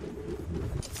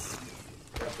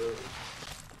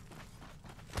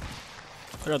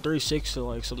 I got 36 to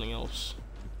like something else.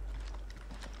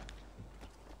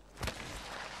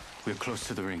 We're close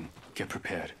to the ring. Get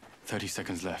prepared. 30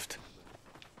 seconds left.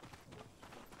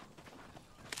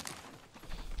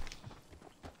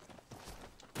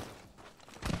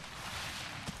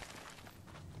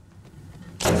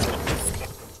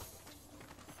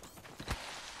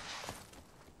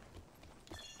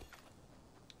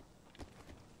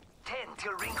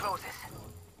 Till ring closes.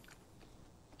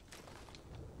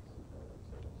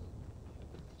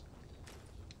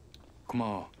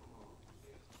 고마워.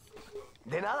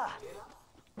 De nada.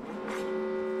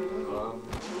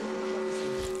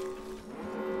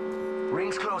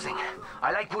 Ring's closing.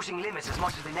 I like pushing limits as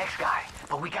much as the next guy,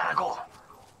 but we gotta go.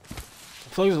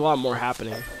 I feel like there's a lot more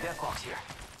happening. Death box here.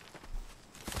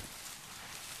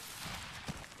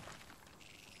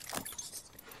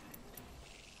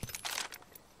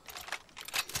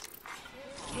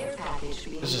 Care package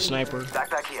being This is a sniper.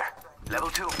 Backpack here. Level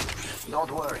 2.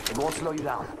 Don't worry, it won't slow you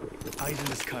down. Eyes in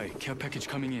the sky. Care package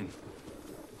coming in.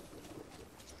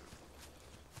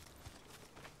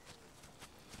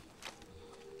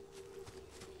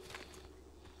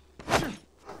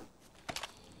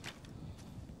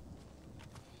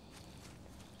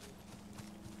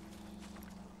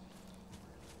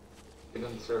 Get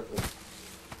in the circle.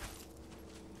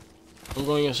 I'm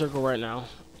going in a circle right now.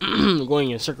 I'm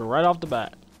going in a circle right off the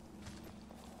bat.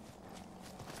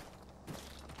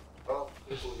 Oh,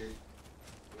 people here.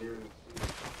 Here.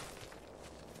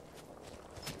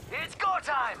 It's go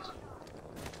time!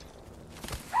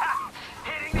 Ha!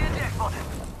 Hitting the eject button.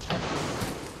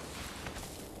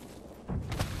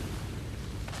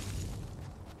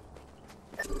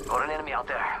 Got an enemy out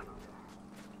there.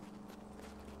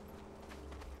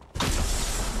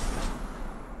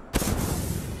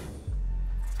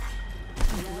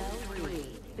 Level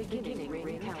 3. Beginning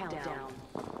ring countdown.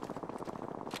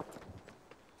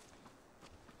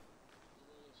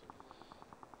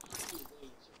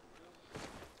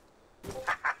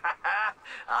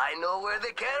 I know where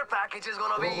the care package is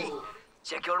gonna be.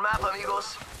 Check your map,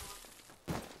 amigos.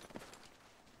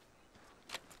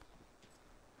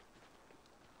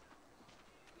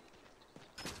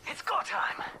 It's go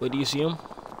time. Wait, do you see him?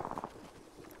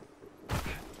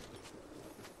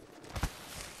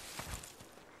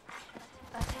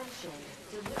 Attention,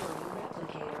 delivering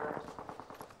replicator.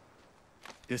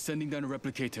 They're sending down a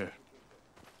replicator.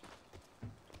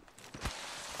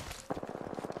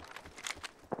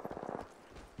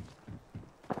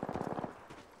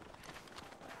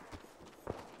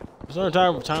 Is there a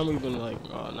time we've been like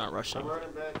not rushing? I'm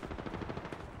running back.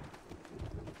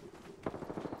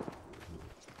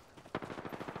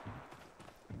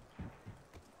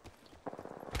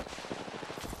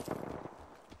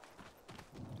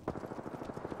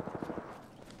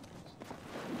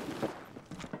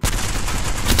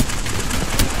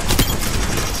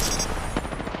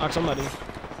 Knock somebody.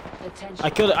 Attention. I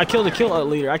killed the kill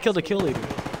leader. I killed the kill leader.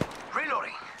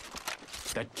 Reloading.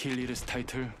 That kill leader's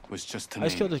title was just a I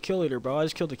just killed name. the kill leader, bro. I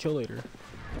just killed the kill leader.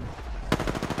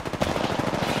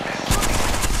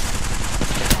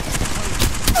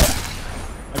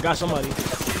 I got somebody.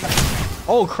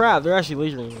 Oh crap! They're actually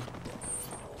lasering me.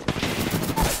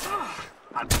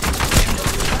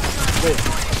 Wait,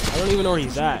 I don't even know where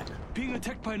he's at. Being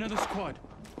attacked by another squad.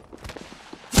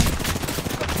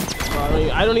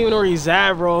 Bro, I don't even know where he's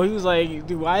at, bro. He was like,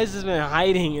 dude, why is this man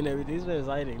hiding and everything? This man's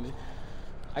hiding.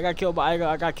 I got killed by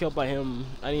I got killed by him.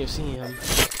 I didn't even see him.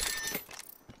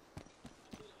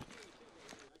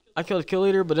 I killed the kill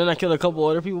leader, but then I killed a couple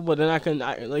other people. But then I couldn't.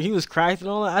 Like he was cracked and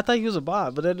all that. I thought he was a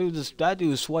bot, but that dude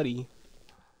was sweaty.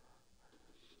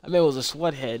 That man was a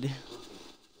sweat head.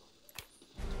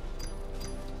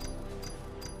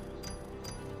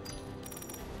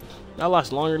 That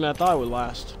lasted longer than I thought it would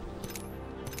last.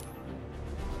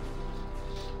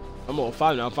 I'm level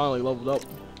 5 now. I finally leveled up.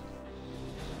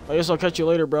 I guess I'll catch you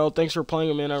later, bro. Thanks for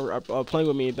playing, man. Playing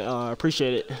with me. I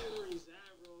appreciate it.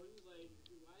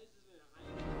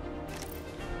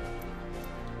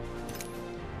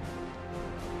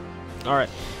 All right.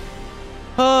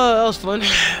 That was fun.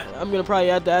 I'm gonna probably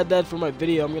have to add that for my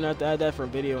video. I'm gonna have to add that for a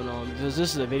video and all, because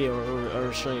this is a video or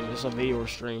a stream. It's a video or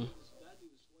stream.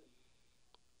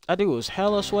 That dude was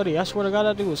hella sweaty. I swear to God,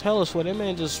 that dude was hella sweaty. That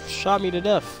man just shot me to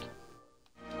death.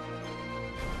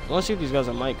 Let's see if these guys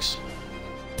have mics.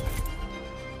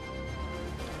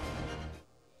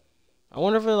 I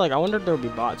wonder if there'll be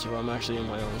bots if I'm actually in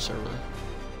my own server.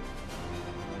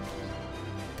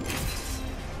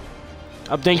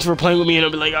 Thanks for playing with me, and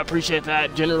I'll be like, I appreciate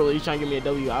that. Generally, he's trying to give me a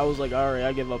W. I was like, alright,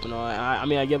 I give up and all. I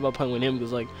mean, I give up playing with him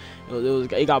because like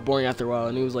it got boring after a while,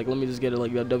 and he was like, let me just get it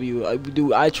like a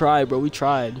W. I tried, bro. We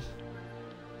tried.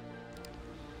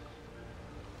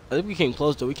 I think we came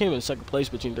close though. We came in second place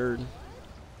between third.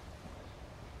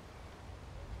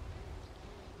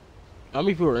 How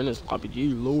many people are in this lobby? Gee,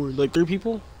 Lord, like 3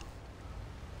 people?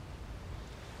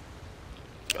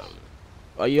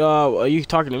 Are you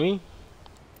talking to me?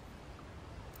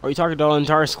 Are you talking to the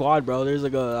entire squad, bro? There's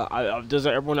like does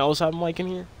everyone else have a mic in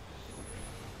here?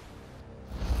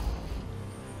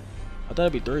 I thought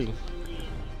it'd be 3.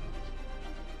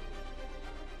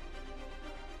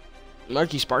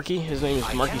 Marky Sparky? His name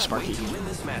is Marky Sparky. I can't wait to win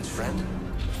this match, friend.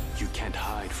 You can't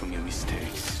hide from your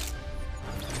mistakes.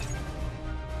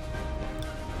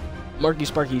 Marky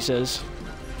Sparky says.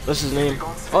 What's his name?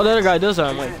 Oh, the other guy does that.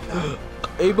 I'm like,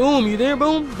 hey, Boom, you there,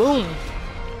 Boom? Boom.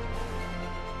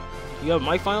 You have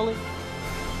a mic finally?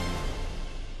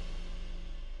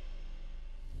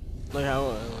 Like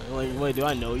how? Like, wait, do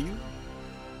I know you?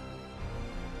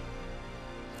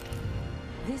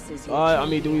 This is I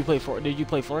mean, do we play Did you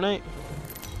play Fortnite?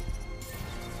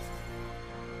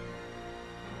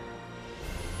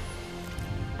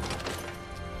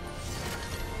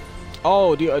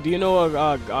 Oh, do you know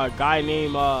a guy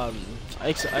named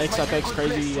XFX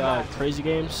Crazy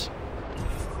Games?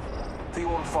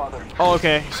 Oh,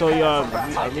 okay. So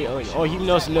he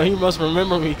must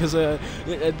remember me because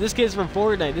this kid's from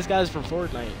Fortnite. This guy's from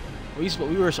Fortnite.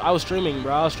 I was streaming,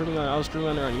 bro. I was streaming on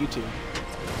there on YouTube.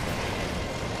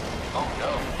 Oh no,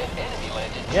 an enemy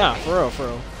landed. Yeah, for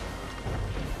real.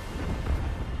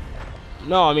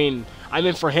 No, I mean I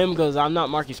meant for him because I'm not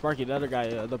Marky Sparky. The other guy,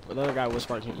 the other guy was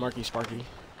Marky Sparky.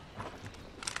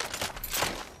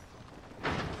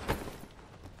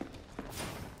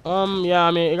 Yeah,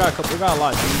 I mean it got a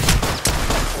lot.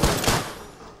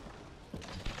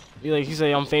 Like you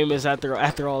say, I'm famous after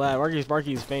all that. Marky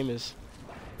Sparky is famous.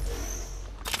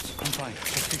 I'm fine.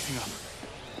 Just fixing up.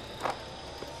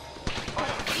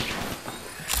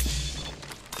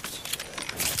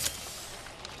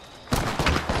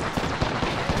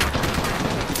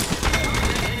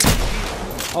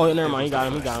 Oh, never mind. He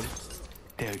got him.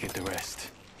 They'll get the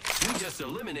rest. We just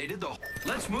eliminated the.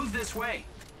 Let's move this way.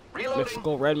 Reloading.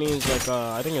 Mythical red means like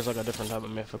I think it's like a different type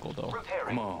of mythical though.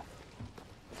 Come on.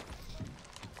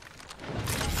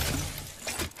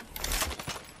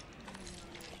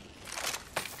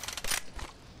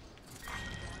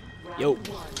 Yo.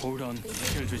 Hold on.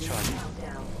 Shield recharging.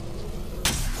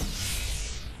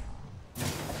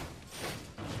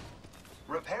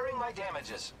 Repairing my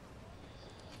damages.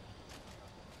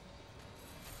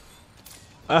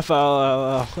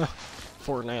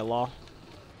 Fortnite law.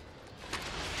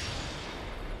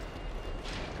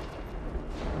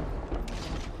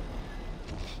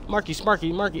 Marky,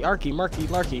 Sparky, Marky.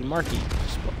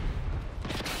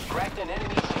 Cracked an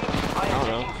enemy shield. I am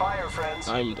taking fire, friends.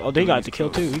 Oh, they got the kill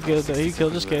too. He killed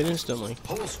this kid instantly.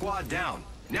 Whole squad down.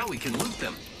 Now we can loot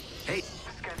them. Hey.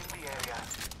 Scanning the area.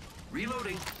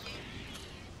 Reloading.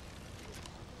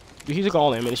 Dude, he took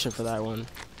all the ammunition for that one.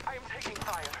 I am taking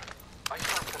fire. I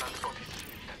can't got his shield.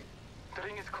 The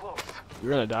ring is close.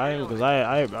 You're gonna die because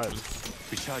I'm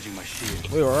Recharging my shield.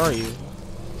 Wait, where are you?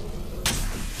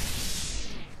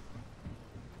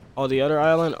 Oh, the other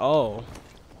island? Oh.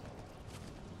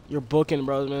 You're booking,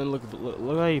 bro, man. Look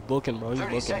how you booking, bro. He's 30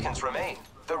 booking. seconds remain.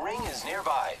 The ring is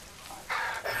nearby.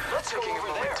 Let's go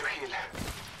over there.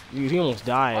 Dude, he almost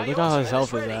died. Look how his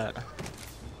health is at.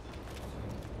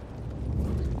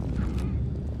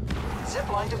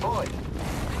 Zipline deployed.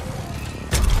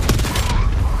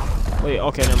 Wait,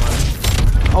 okay, never mind.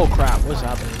 Oh crap, what's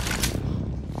happening?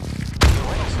 The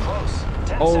ring's close.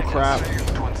 10 Oh seconds. crap.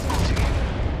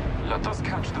 Let us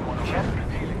catch the one who's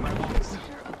healing my wounds.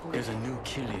 There's a new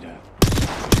kill leader.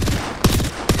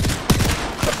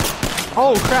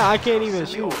 Oh crap, I can't even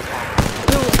shoot. Dude.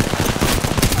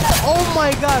 Oh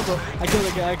my god, bro. I killed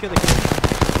the guy.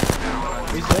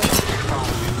 He's dead.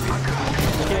 I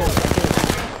can't.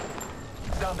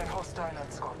 Down the hostile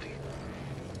and Scotty.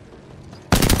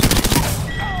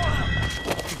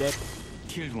 He's dead.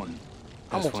 Killed one.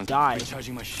 Almost one. died.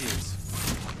 Recharging my shields.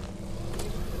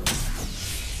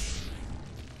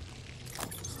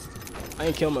 I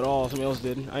ain't kill him at all. Somebody else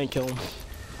did. I ain't kill him.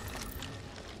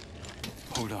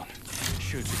 Hold on.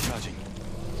 Shields recharging.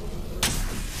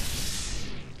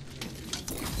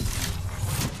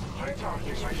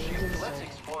 Let's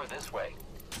explore this way.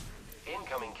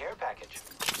 Incoming care package.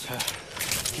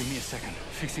 Give me a second.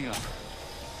 Fixing up.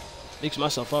 Mix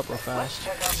myself up real Let's fast.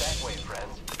 check out that way,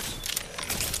 friends.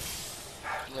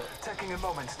 Taking a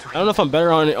moment to I don't know if I'm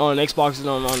better on Xbox than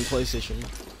on PlayStation.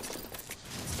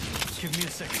 Give me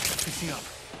a second. Fixing up.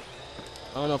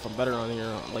 I don't know if I'm better on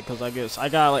here, like, cause I guess I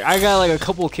got like a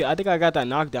couple kills. I think I got that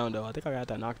knockdown though. I'm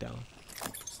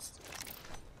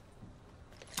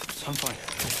fine.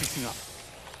 I'm fixing up.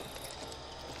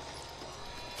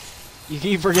 You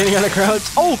keep forgetting how to crouch.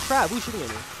 Oh crap! Who's shooting at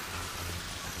me?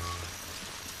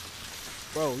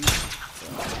 Bro,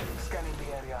 scanning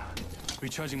the area.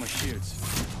 Recharging my shields.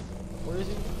 where is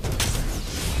he?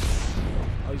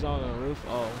 Oh, he's on the roof.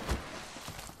 Oh.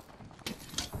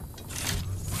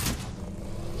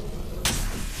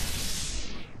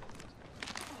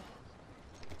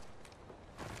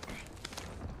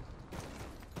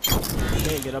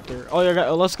 Can't get up there. Oh, yeah,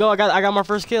 let's go. I got my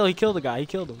first kill. He killed the guy. He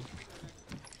killed him.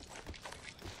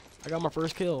 I got my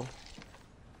first kill.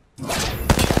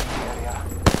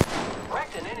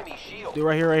 Cracked an enemy shield. Dude,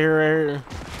 right here, right here, right here.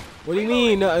 What do you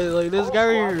mean? Like this guy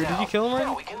right here. Did you kill him Now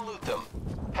already? we can loot them.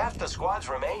 Half the squads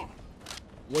remain.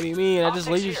 What do you mean? I just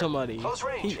Optics lasered here. somebody. Close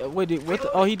range. He, wait, what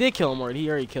the, oh, he did kill him already. He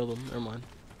already killed him. Never mind.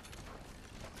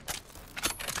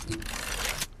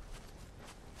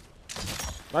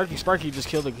 Sparky just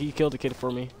killed the, he killed the kid for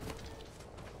me.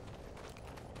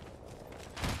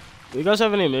 Do you guys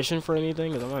have any mission for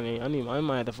anything? Cause I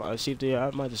might have to see if they,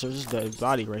 I might have to search this dead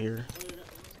body right here.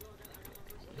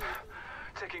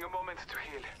 Taking a moment to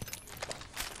heal.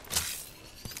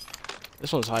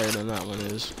 This one's higher than that one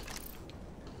is.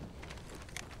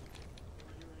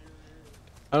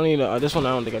 I don't need this one. I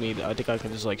don't think I need. I think I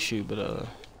can just like shoot, but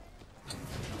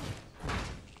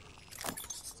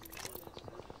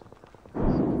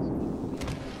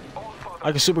I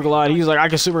can super glide. He's like, I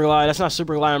can super glide. That's not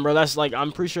super gliding, bro. That's like,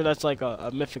 I'm pretty sure that's like a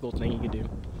mythical thing you can do.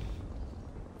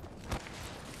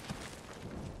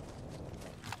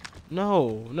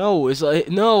 No, it's like,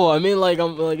 no, I mean like,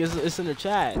 I'm like, it's in the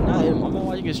chat. Not him. I'm not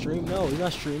watching a stream. No, he's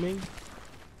not streaming.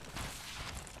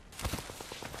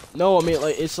 No, I mean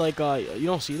like, it's like, you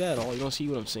don't see that at all. You don't see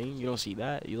what I'm saying. You don't see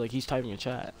that. You like, he's typing in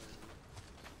chat.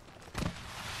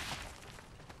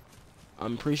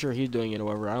 I'm pretty sure he's doing it or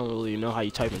whatever. I don't really know how you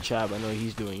type in chat, but I know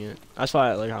he's doing it. That's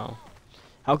why, like, how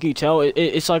can you tell?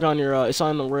 It's like on your, it's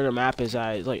on where the map is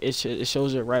at. It's like, it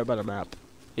shows it right by the map.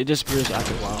 It disappears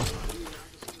after a while.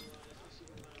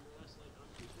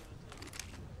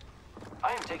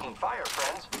 I am taking fire,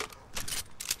 friends.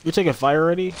 You're taking fire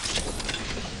already?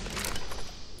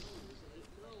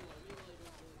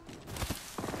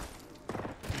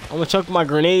 I'm gonna chuck my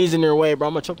grenades in your way, bro.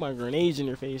 I'm gonna chuck my grenades in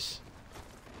your face.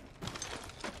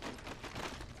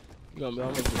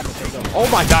 Oh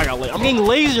my god, I'm getting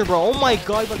laser, bro. Oh my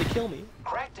god, you're about to kill me.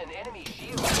 Cracked an enemy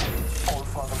shield.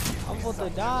 I'm about to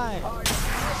die.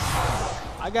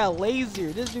 I got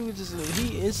laser. This dude just,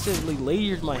 he instantly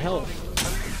lasered my health.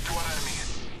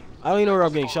 I don't even know where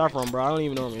I'm getting shot from, bro. I don't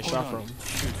even know where I'm getting shot from.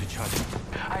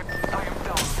 I am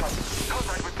down.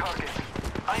 Contact with target.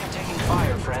 I am taking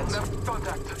fire, friends.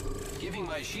 Contact. Giving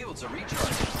my shields a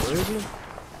recharge. Where is he?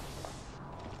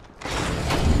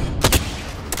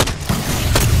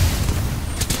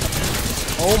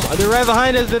 Oh my, they're right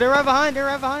behind us. They're right behind us.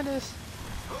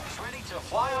 Who's ready to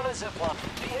fly on a zipline?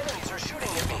 The enemies are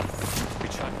shooting at me.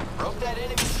 Good shot. Broke that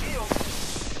enemy shield.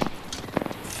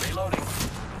 Reloading.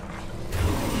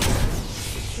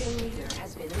 Kill leader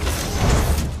has been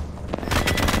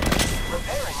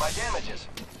Repairing my damages.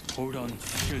 Hold on,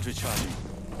 shields recharging.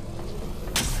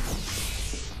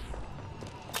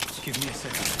 Give me a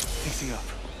second. Fixing up.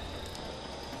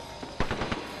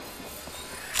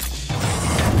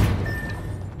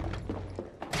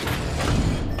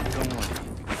 Don't worry.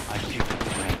 I picked up the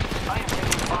brain. I am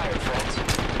taking fire, friends.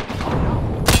 Oh no.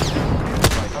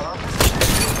 Right on our position.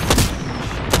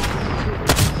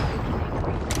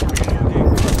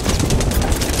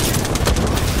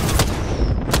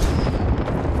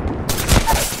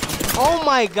 Oh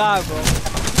my god, bro.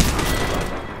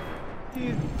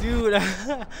 Dude,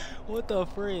 what the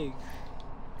frig?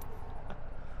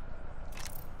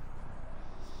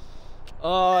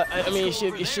 I mean,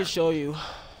 it should show you.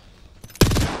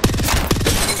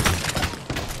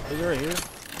 Is it right here?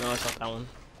 No, it's not that one.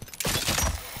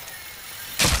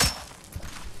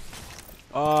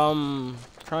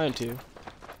 Trying to.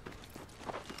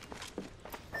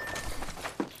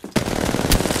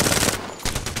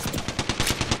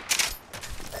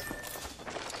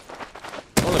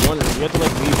 I was wondering, you have to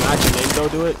like leave match and then go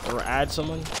do it, or add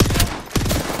someone?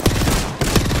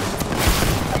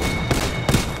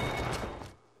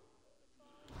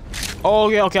 Oh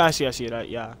yeah, okay, I see that,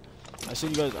 yeah. I see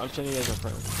you guys, I'm sending you guys a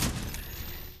friend.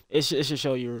 It should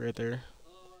show you right there.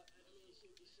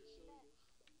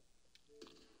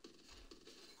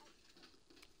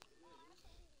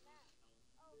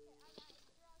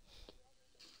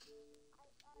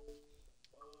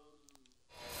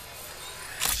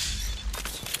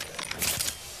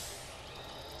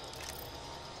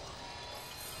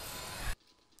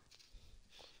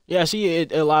 Yeah, see,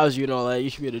 it allows you and all that. You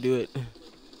should be able to do it.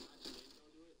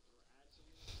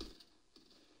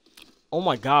 Oh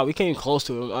my god, we came close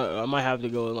to him. I might have to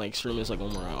go and like stream this like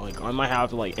one more out. Like I might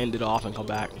have to like end it off and come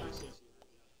back.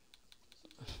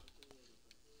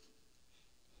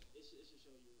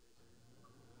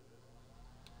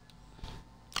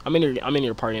 I'm in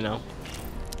your party now.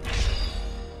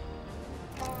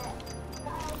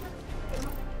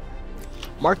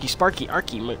 Marky, Sparky,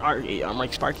 Arky, I'm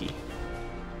like Sparky.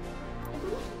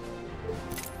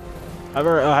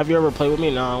 Have you ever played with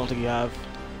me? No, I don't think you have.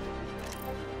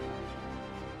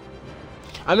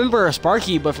 I remember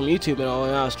Sparky, but from YouTube and all,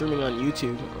 and I was streaming on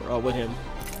YouTube with him.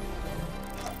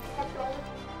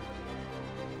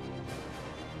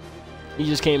 He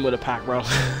just came with a pack, bro.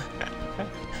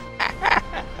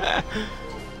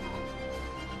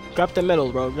 Grab the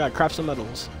medals, bro. We gotta craft some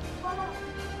medals.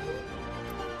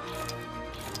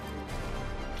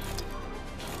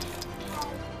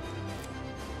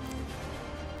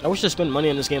 I wish I spent money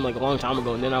on this game like a long time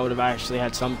ago, and then I would have actually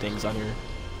had some things on here.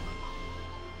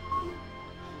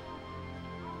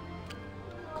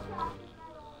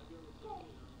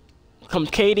 Come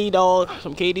KD, dog.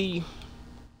 Some KD.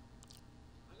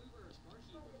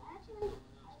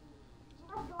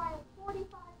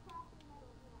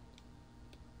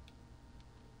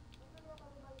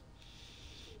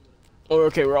 Oh,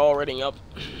 okay, we're all running up.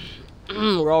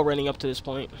 We're all running up to this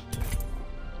point.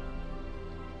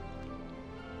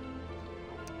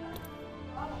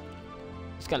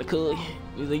 It's kind of cool.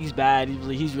 He's bad.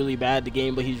 He's really bad at the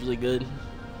game, but he's really good.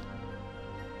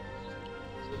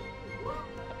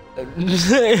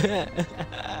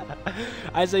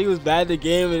 I said he was bad at the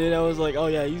game, and then I was like, oh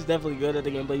yeah, he's definitely good at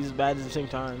the game, but he's bad at the same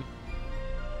time.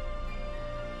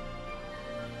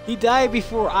 He died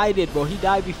before I did, bro. He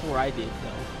died before I did, though.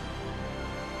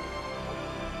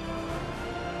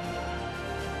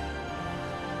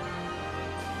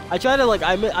 I tried to like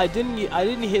I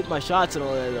didn't hit my shots and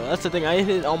all that though. That's the thing. I didn't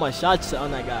hit all my shots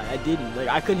on that guy. I didn't. Like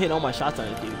I couldn't hit all my shots on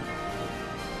that dude.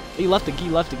 He left the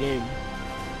game.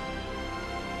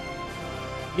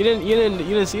 You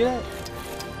didn't see that?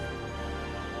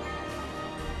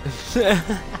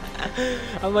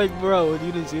 I'm like, bro,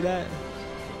 you didn't see that?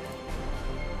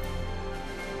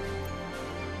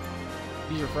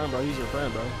 He's your friend, bro. He's your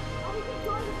friend, bro.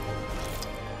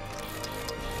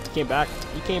 He came back.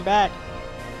 He came back.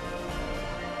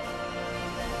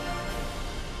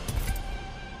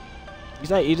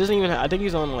 He doesn't even I think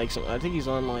he's on like I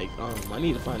I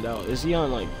need to find out. Is he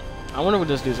on like I wonder what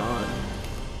this dude's on.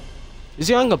 Is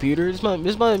he on computer? This man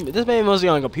must be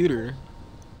on computer.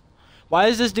 Why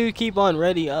does this dude keep on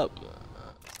ready up?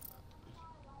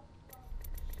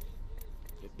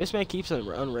 This man keeps on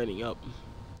unreading up.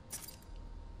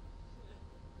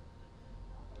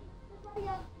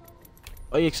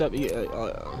 Oh, you accept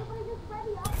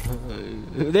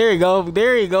there you go,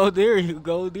 there you go, there you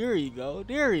go, there you go,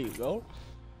 there you go.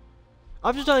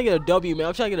 I'm just trying to get a W, man.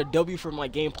 I'm trying to get a W for my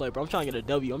gameplay, bro. I'm trying to get a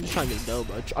W. I'm just trying to get a W,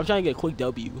 bro. I'm trying to get a quick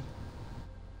W.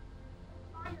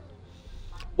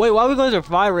 Wait, why are we going to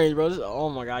fire range, bro? Oh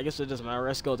my god, I guess it doesn't matter.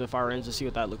 Let's go to fire range to see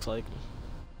what that looks like.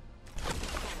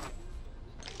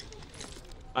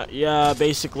 Yeah,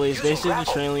 basically, it's basically the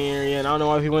trailing area, and I don't know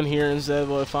why we went here instead,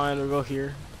 but fine, we'll go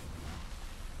here.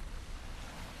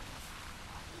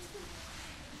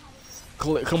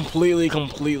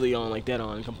 Completely on, like dead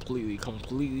on, completely.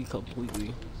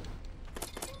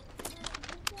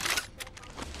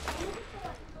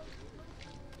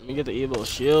 Let me get the evil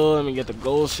shield. Let me get the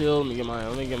gold shield. Let me get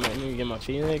my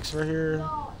phoenix right here.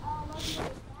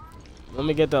 Let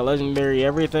me get the legendary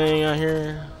everything out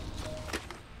here.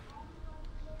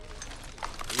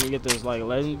 Let me get this like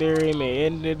legendary,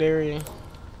 legendary.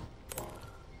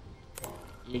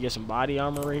 Let me get some body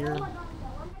armor right here.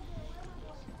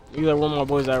 You like where my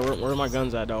boys at? Where are my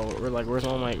guns at though? Where's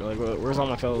all my where's all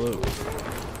my fellow loot?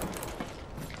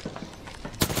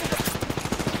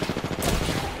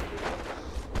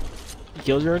 He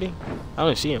killed you already? I don't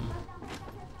even see him.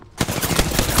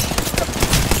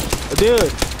 Oh, dude,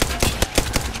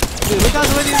 look how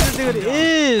sweaty this dude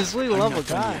is! Sweet love of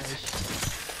gosh.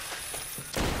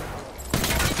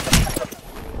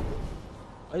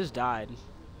 I just died.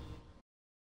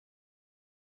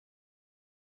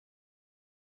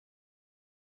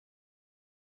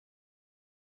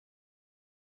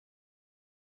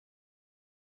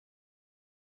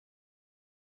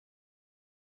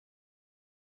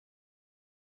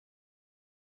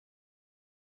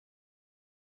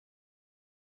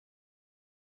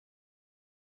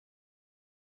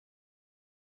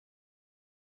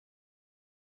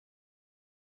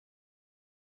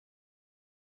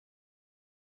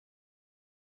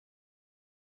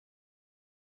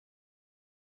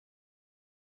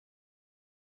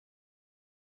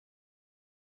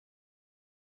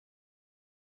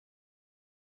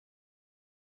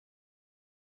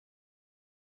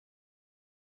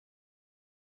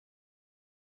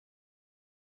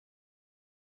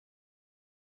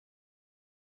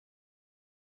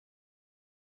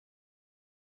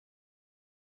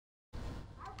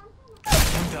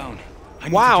 Down.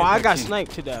 Wow, I got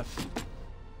sniped to death.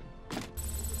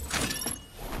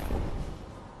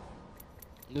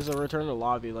 This is a return to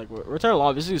lobby. Like return to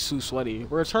lobby. This is too sweaty.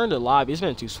 Return to lobby. It's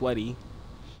been too sweaty.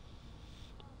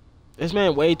 This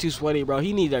man way too sweaty, bro.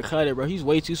 He needs to cut it, bro. He's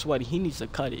way too sweaty. He needs to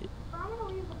cut it.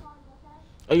 Oh,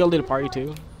 you gonna leave the party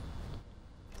too?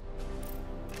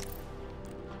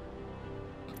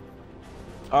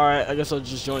 Alright, I guess I'll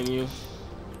just join you.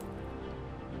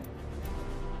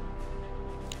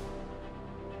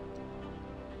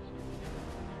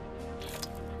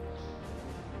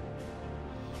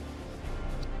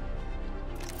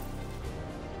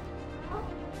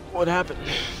 What happened?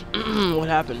 What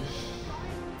happened?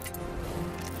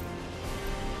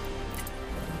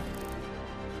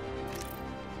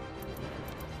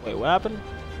 Wait, what happened?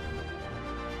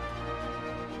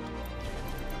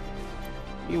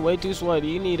 You way too sweaty.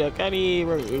 You need a caddy.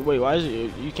 Wait, why is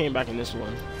it? You came back in this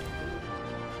one.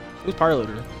 Who's party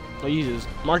leader? Oh, you just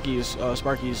Marky is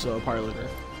Sparky's party leader.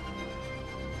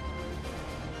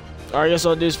 All right, guess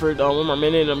I'll do this for one more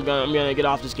minute. I'm gonna get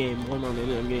off this game. One more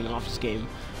minute. I'm getting off this game.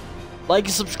 Like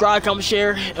and subscribe, comment,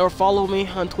 share, or follow me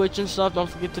on Twitch and stuff. Don't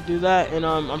forget to do that. And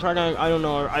I'm trying to. I don't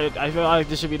know. I feel like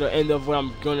this should be the end of what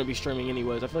I'm going to be streaming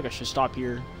anyways. I feel like I should stop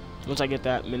here once I get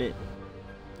that minute.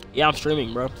 Yeah, I'm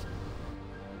streaming, bro.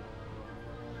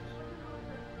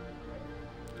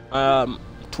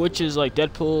 Twitch is like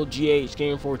Deadpool GH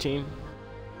Game 14.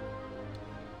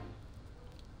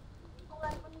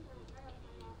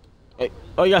 Hey,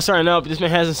 oh, you gotta sign up. This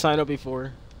man hasn't signed up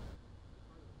before.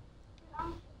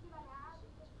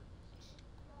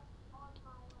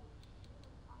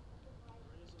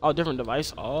 Oh, different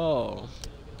device. Oh.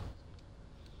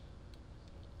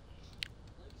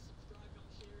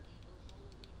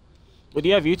 Well, do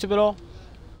you have YouTube at all?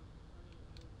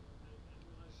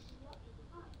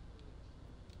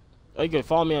 Oh, you could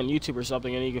follow me on YouTube or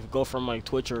something, and you could go from like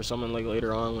Twitch or something like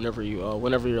later on, whenever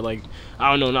you're like,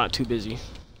 I don't know, not too busy.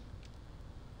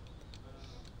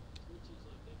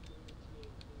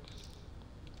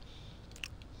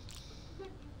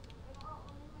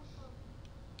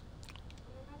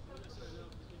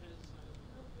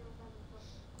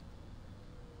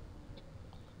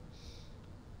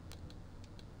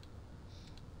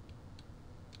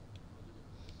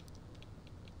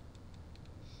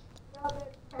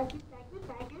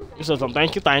 So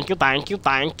thank you very much, thank you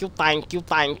very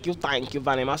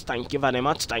much, thank you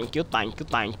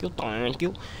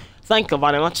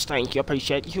very much, thank you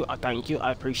appreciate you, thank you,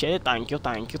 I appreciate it, thank you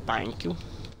sir, thank you.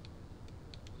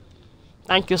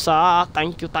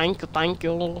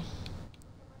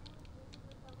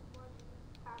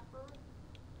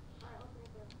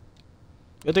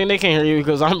 Good thing they can't hear you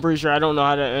because I'm pretty sure I don't know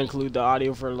how to include the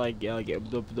audio for like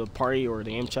the party or the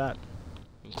game chat.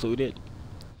 Include it.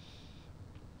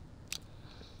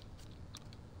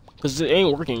 Because it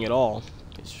ain't working at all.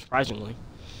 Surprisingly.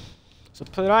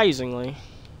 Surprisingly.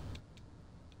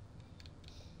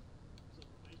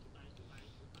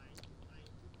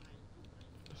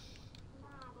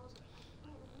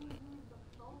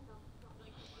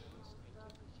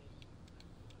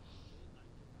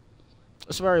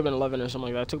 It's already been 11 or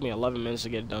something like that. It took me 11 minutes to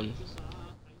get it done.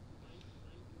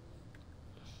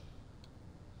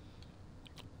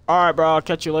 Alright, bro. I'll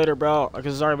catch you later, bro.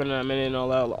 Because it's already been a minute and all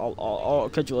that. I'll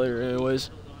catch you later anyways.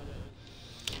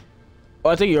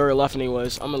 Well, I think you already left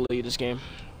anyways. I'm going to leave this game.